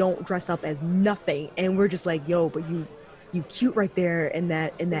we don't dress up as nothing, and we're just like, yo, but you cute right there in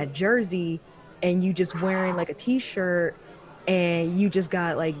that jersey, and you just wearing like a t-shirt, and you just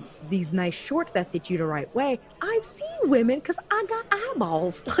got like these nice shorts that fit you the right way. I've seen women, because I got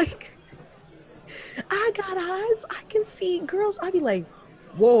eyeballs. Like, I got eyes. I can see girls. I'd be like,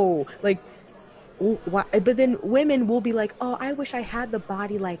 whoa, like, why? But then women will be like, oh, I wish I had the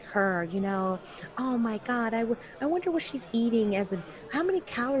body like her, Oh my God, I wonder what she's eating, how many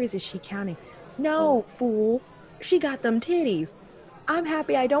calories is she counting? No, fool. She got them titties. I'm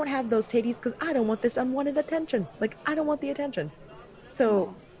happy I don't have those titties, because I don't want this unwanted attention. Like, I don't want the attention.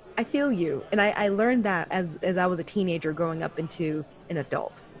 So I feel you. And I learned that as I was a teenager growing up into an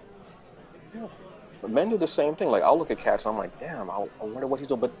adult. Yeah. But men do the same thing. Like I'll look at cats and I'm like, damn, I wonder what he's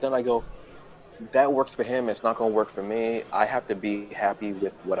doing. But then I go, that works for him. It's not going to work for me. I have to be happy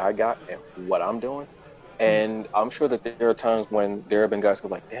with what I got and what I'm doing. Mm. And I'm sure that there are times when there have been guys who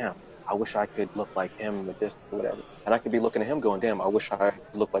are like, damn, I wish I could look like him with this or whatever. And I could be looking at him going, damn, I wish I could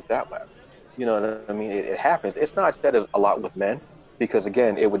look like that way. You know what I mean? It happens. It's not said a lot with men because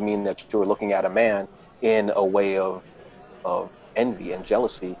again, it would mean that you're looking at a man in a way of envy and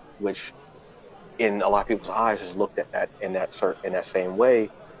jealousy, which in a lot of people's eyes is looked at in that same way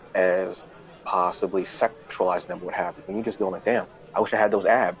as possibly sexualizing them, what have you. And you just going like, damn, I wish I had those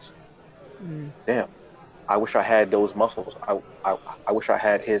abs. Mm. Damn, I wish I had those muscles. I wish I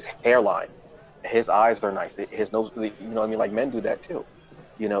had his hairline. His eyes are nice. His nose, you know what I mean? Like men do that too.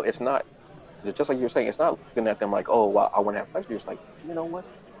 It's not just like you were saying. It's not looking at them like, oh, well, I want to have sex. You're just like, you know what?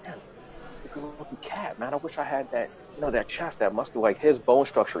 Damn, a good looking cat, man. I wish I had that, that chest, that muscle, like his bone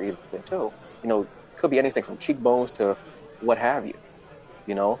structure even too. Could be anything from cheekbones to what have you.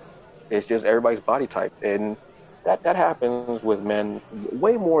 You know, it's just everybody's body type, and that happens with men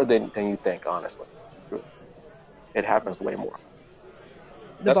way more than you think. Honestly, it happens way more.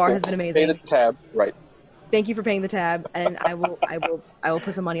 The That's bar cool. has been Pay the amazing. tab, right? Thank you for paying the tab, and I will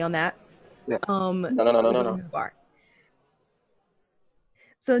put some money on that. Yeah. No. The bar.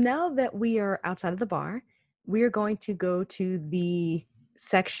 So now that we are outside of the bar, we are going to go to the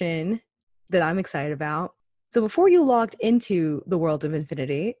section that I'm excited about. So before you logged into the world of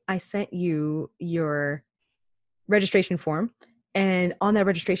Infinity, I sent you your registration form. And on that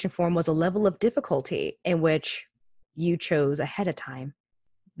registration form was a level of difficulty in which you chose ahead of time.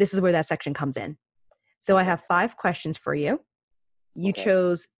 This is where that section comes in. So I have 5 questions for you. You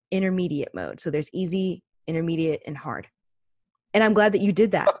chose intermediate mode. So there's easy, intermediate, and hard. And I'm glad that you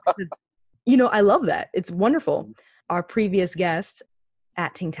did that. I love that. It's wonderful. Our previous guest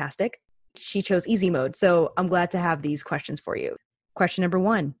at Tingtastic, she chose easy mode. So I'm glad to have these questions for you. Question number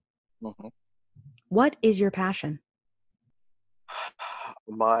 1. What is your passion?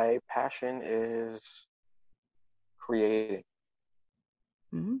 My passion is creating.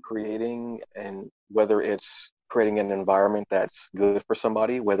 Creating, and whether it's creating an environment that's good for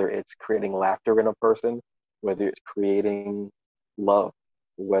somebody, whether it's creating laughter in a person, whether it's creating love,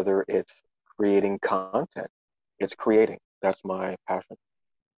 whether it's creating content, it's creating. That's my passion.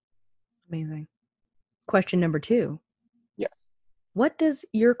 Amazing. Question number 2. Yes. What does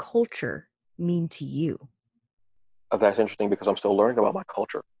your culture mean to you? That's interesting because I'm still learning about my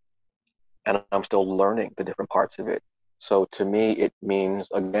culture and I'm still learning the different parts of it. So to me, it means,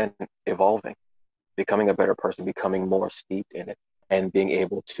 again, evolving, becoming a better person, becoming more steeped in it, and being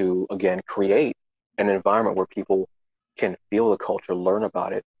able to, again, create an environment where people can feel the culture, learn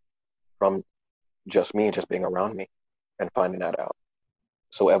about it from just me and just being around me and finding that out.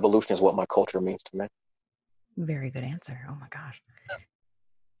 So evolution is what my culture means to me. Very good answer. Oh my gosh.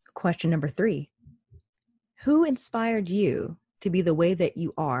 Question number 3. Who inspired you to be the way that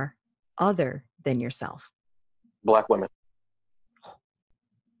you are other than yourself? Black women.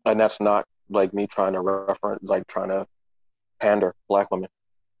 And that's not like me trying to reference, like trying to pander. Black women.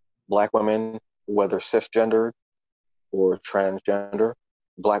 Black women, whether cisgendered or transgender,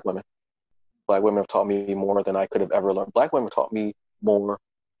 Black women. Black women have taught me more than I could have ever learned. Black women taught me more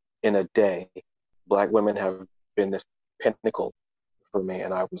in a day. Black women have been this pinnacle for me,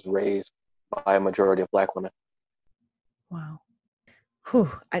 and I was raised by a majority of Black women. Wow.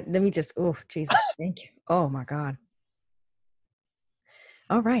 Whew. Jesus, thank you. Oh my God.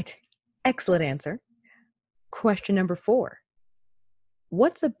 All right. Excellent answer. Question number 4.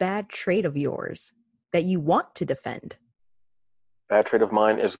 What's a bad trait of yours that you want to defend? Bad trait of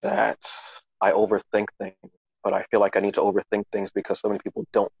mine is that I overthink things, but I feel like I need to overthink things because so many people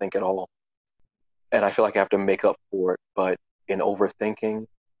don't think at all. And I feel like I have to make up for it. But in overthinking,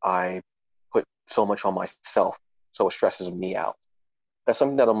 I put so much on myself, so it stresses me out. That's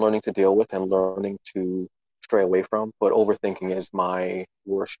something that I'm learning to deal with and learning to stray away from. But overthinking is my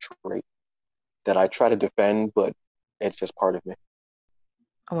worst trait that I try to defend, but it's just part of me.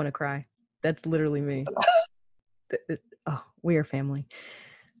 I want to cry. That's literally me. Oh, we are family.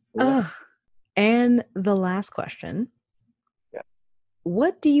 Yeah. And the last question. Yeah.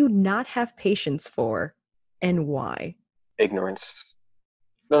 What do you not have patience for and why? Ignorance.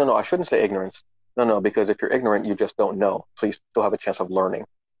 No, I shouldn't say ignorance. No, because if you're ignorant, you just don't know. So you still have a chance of learning.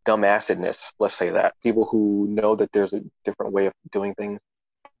 Dumbassedness, let's say that. People who know that there's a different way of doing things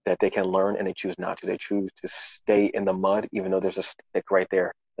that they can learn and they choose not to. They choose to stay in the mud, even though there's a stick right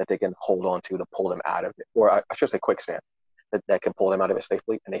there that they can hold on to pull them out of it. Or I should say quicksand that can pull them out of it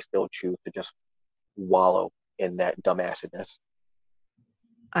safely, and they still choose to just wallow in that dumbassedness.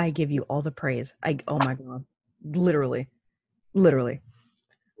 I give you all the praise. Oh my God. Literally.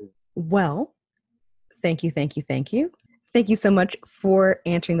 Well, thank you. Thank you so much for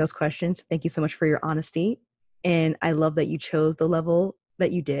answering those questions. Thank you so much for your honesty. And I love that you chose the level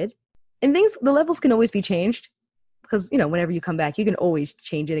that you did. And the levels can always be changed because, whenever you come back, you can always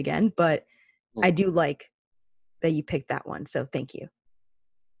change it again. But I do like that you picked that one. So thank you.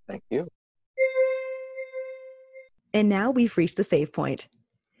 Thank you. And now we've reached the save point.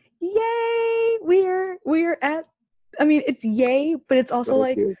 Yay! We're at, it's yay, but it's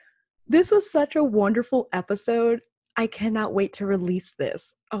also this was such a wonderful episode. I cannot wait to release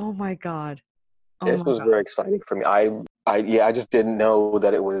this. Oh my God. This was very exciting for me. I just didn't know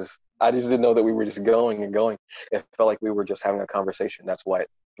that I just didn't know that we were just going and going. It felt like we were just having a conversation. That's why it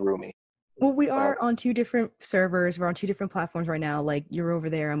threw me. Well, we are on 2 different servers. We're on 2 different platforms right now. Like, you're over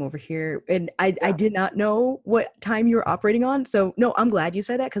there, I'm over here. And I did not know what time you were operating on. So, no, I'm glad you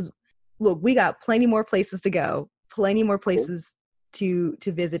said that because, look, we got plenty more places to go, plenty more places to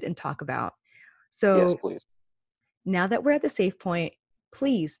visit and talk about. So, yes, please. Now that we're at the save point,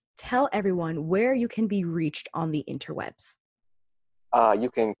 please tell everyone where you can be reached on the interwebs. You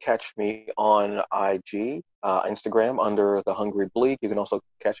can catch me on IG, Instagram under The Hungry Bleak. You can also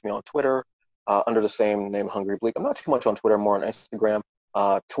catch me on Twitter under the same name, Hungry Bleak. I'm not too much on Twitter, more on Instagram.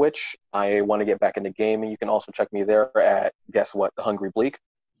 Twitch, I want to get back into gaming. You can also check me there at, guess what, The Hungry Bleak.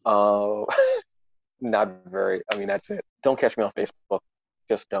 Uh, Not very, I mean, that's it. Don't catch me on Facebook.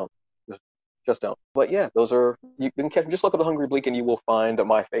 Just don't. Just, just don't. But yeah, those are, you can catch, just look up The Hungry Bleak and you will find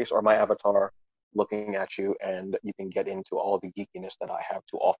my face or my avatar looking at you, and you can get into all the geekiness that I have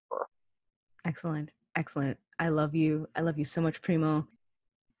to offer. Excellent. Excellent. I love you. I love you so much, Primo.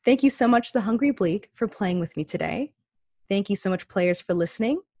 Thank you so much, The Hungry Bleak, for playing with me today. Thank you so much, players, for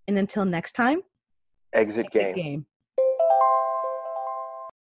listening. And until next time, Exit game. game.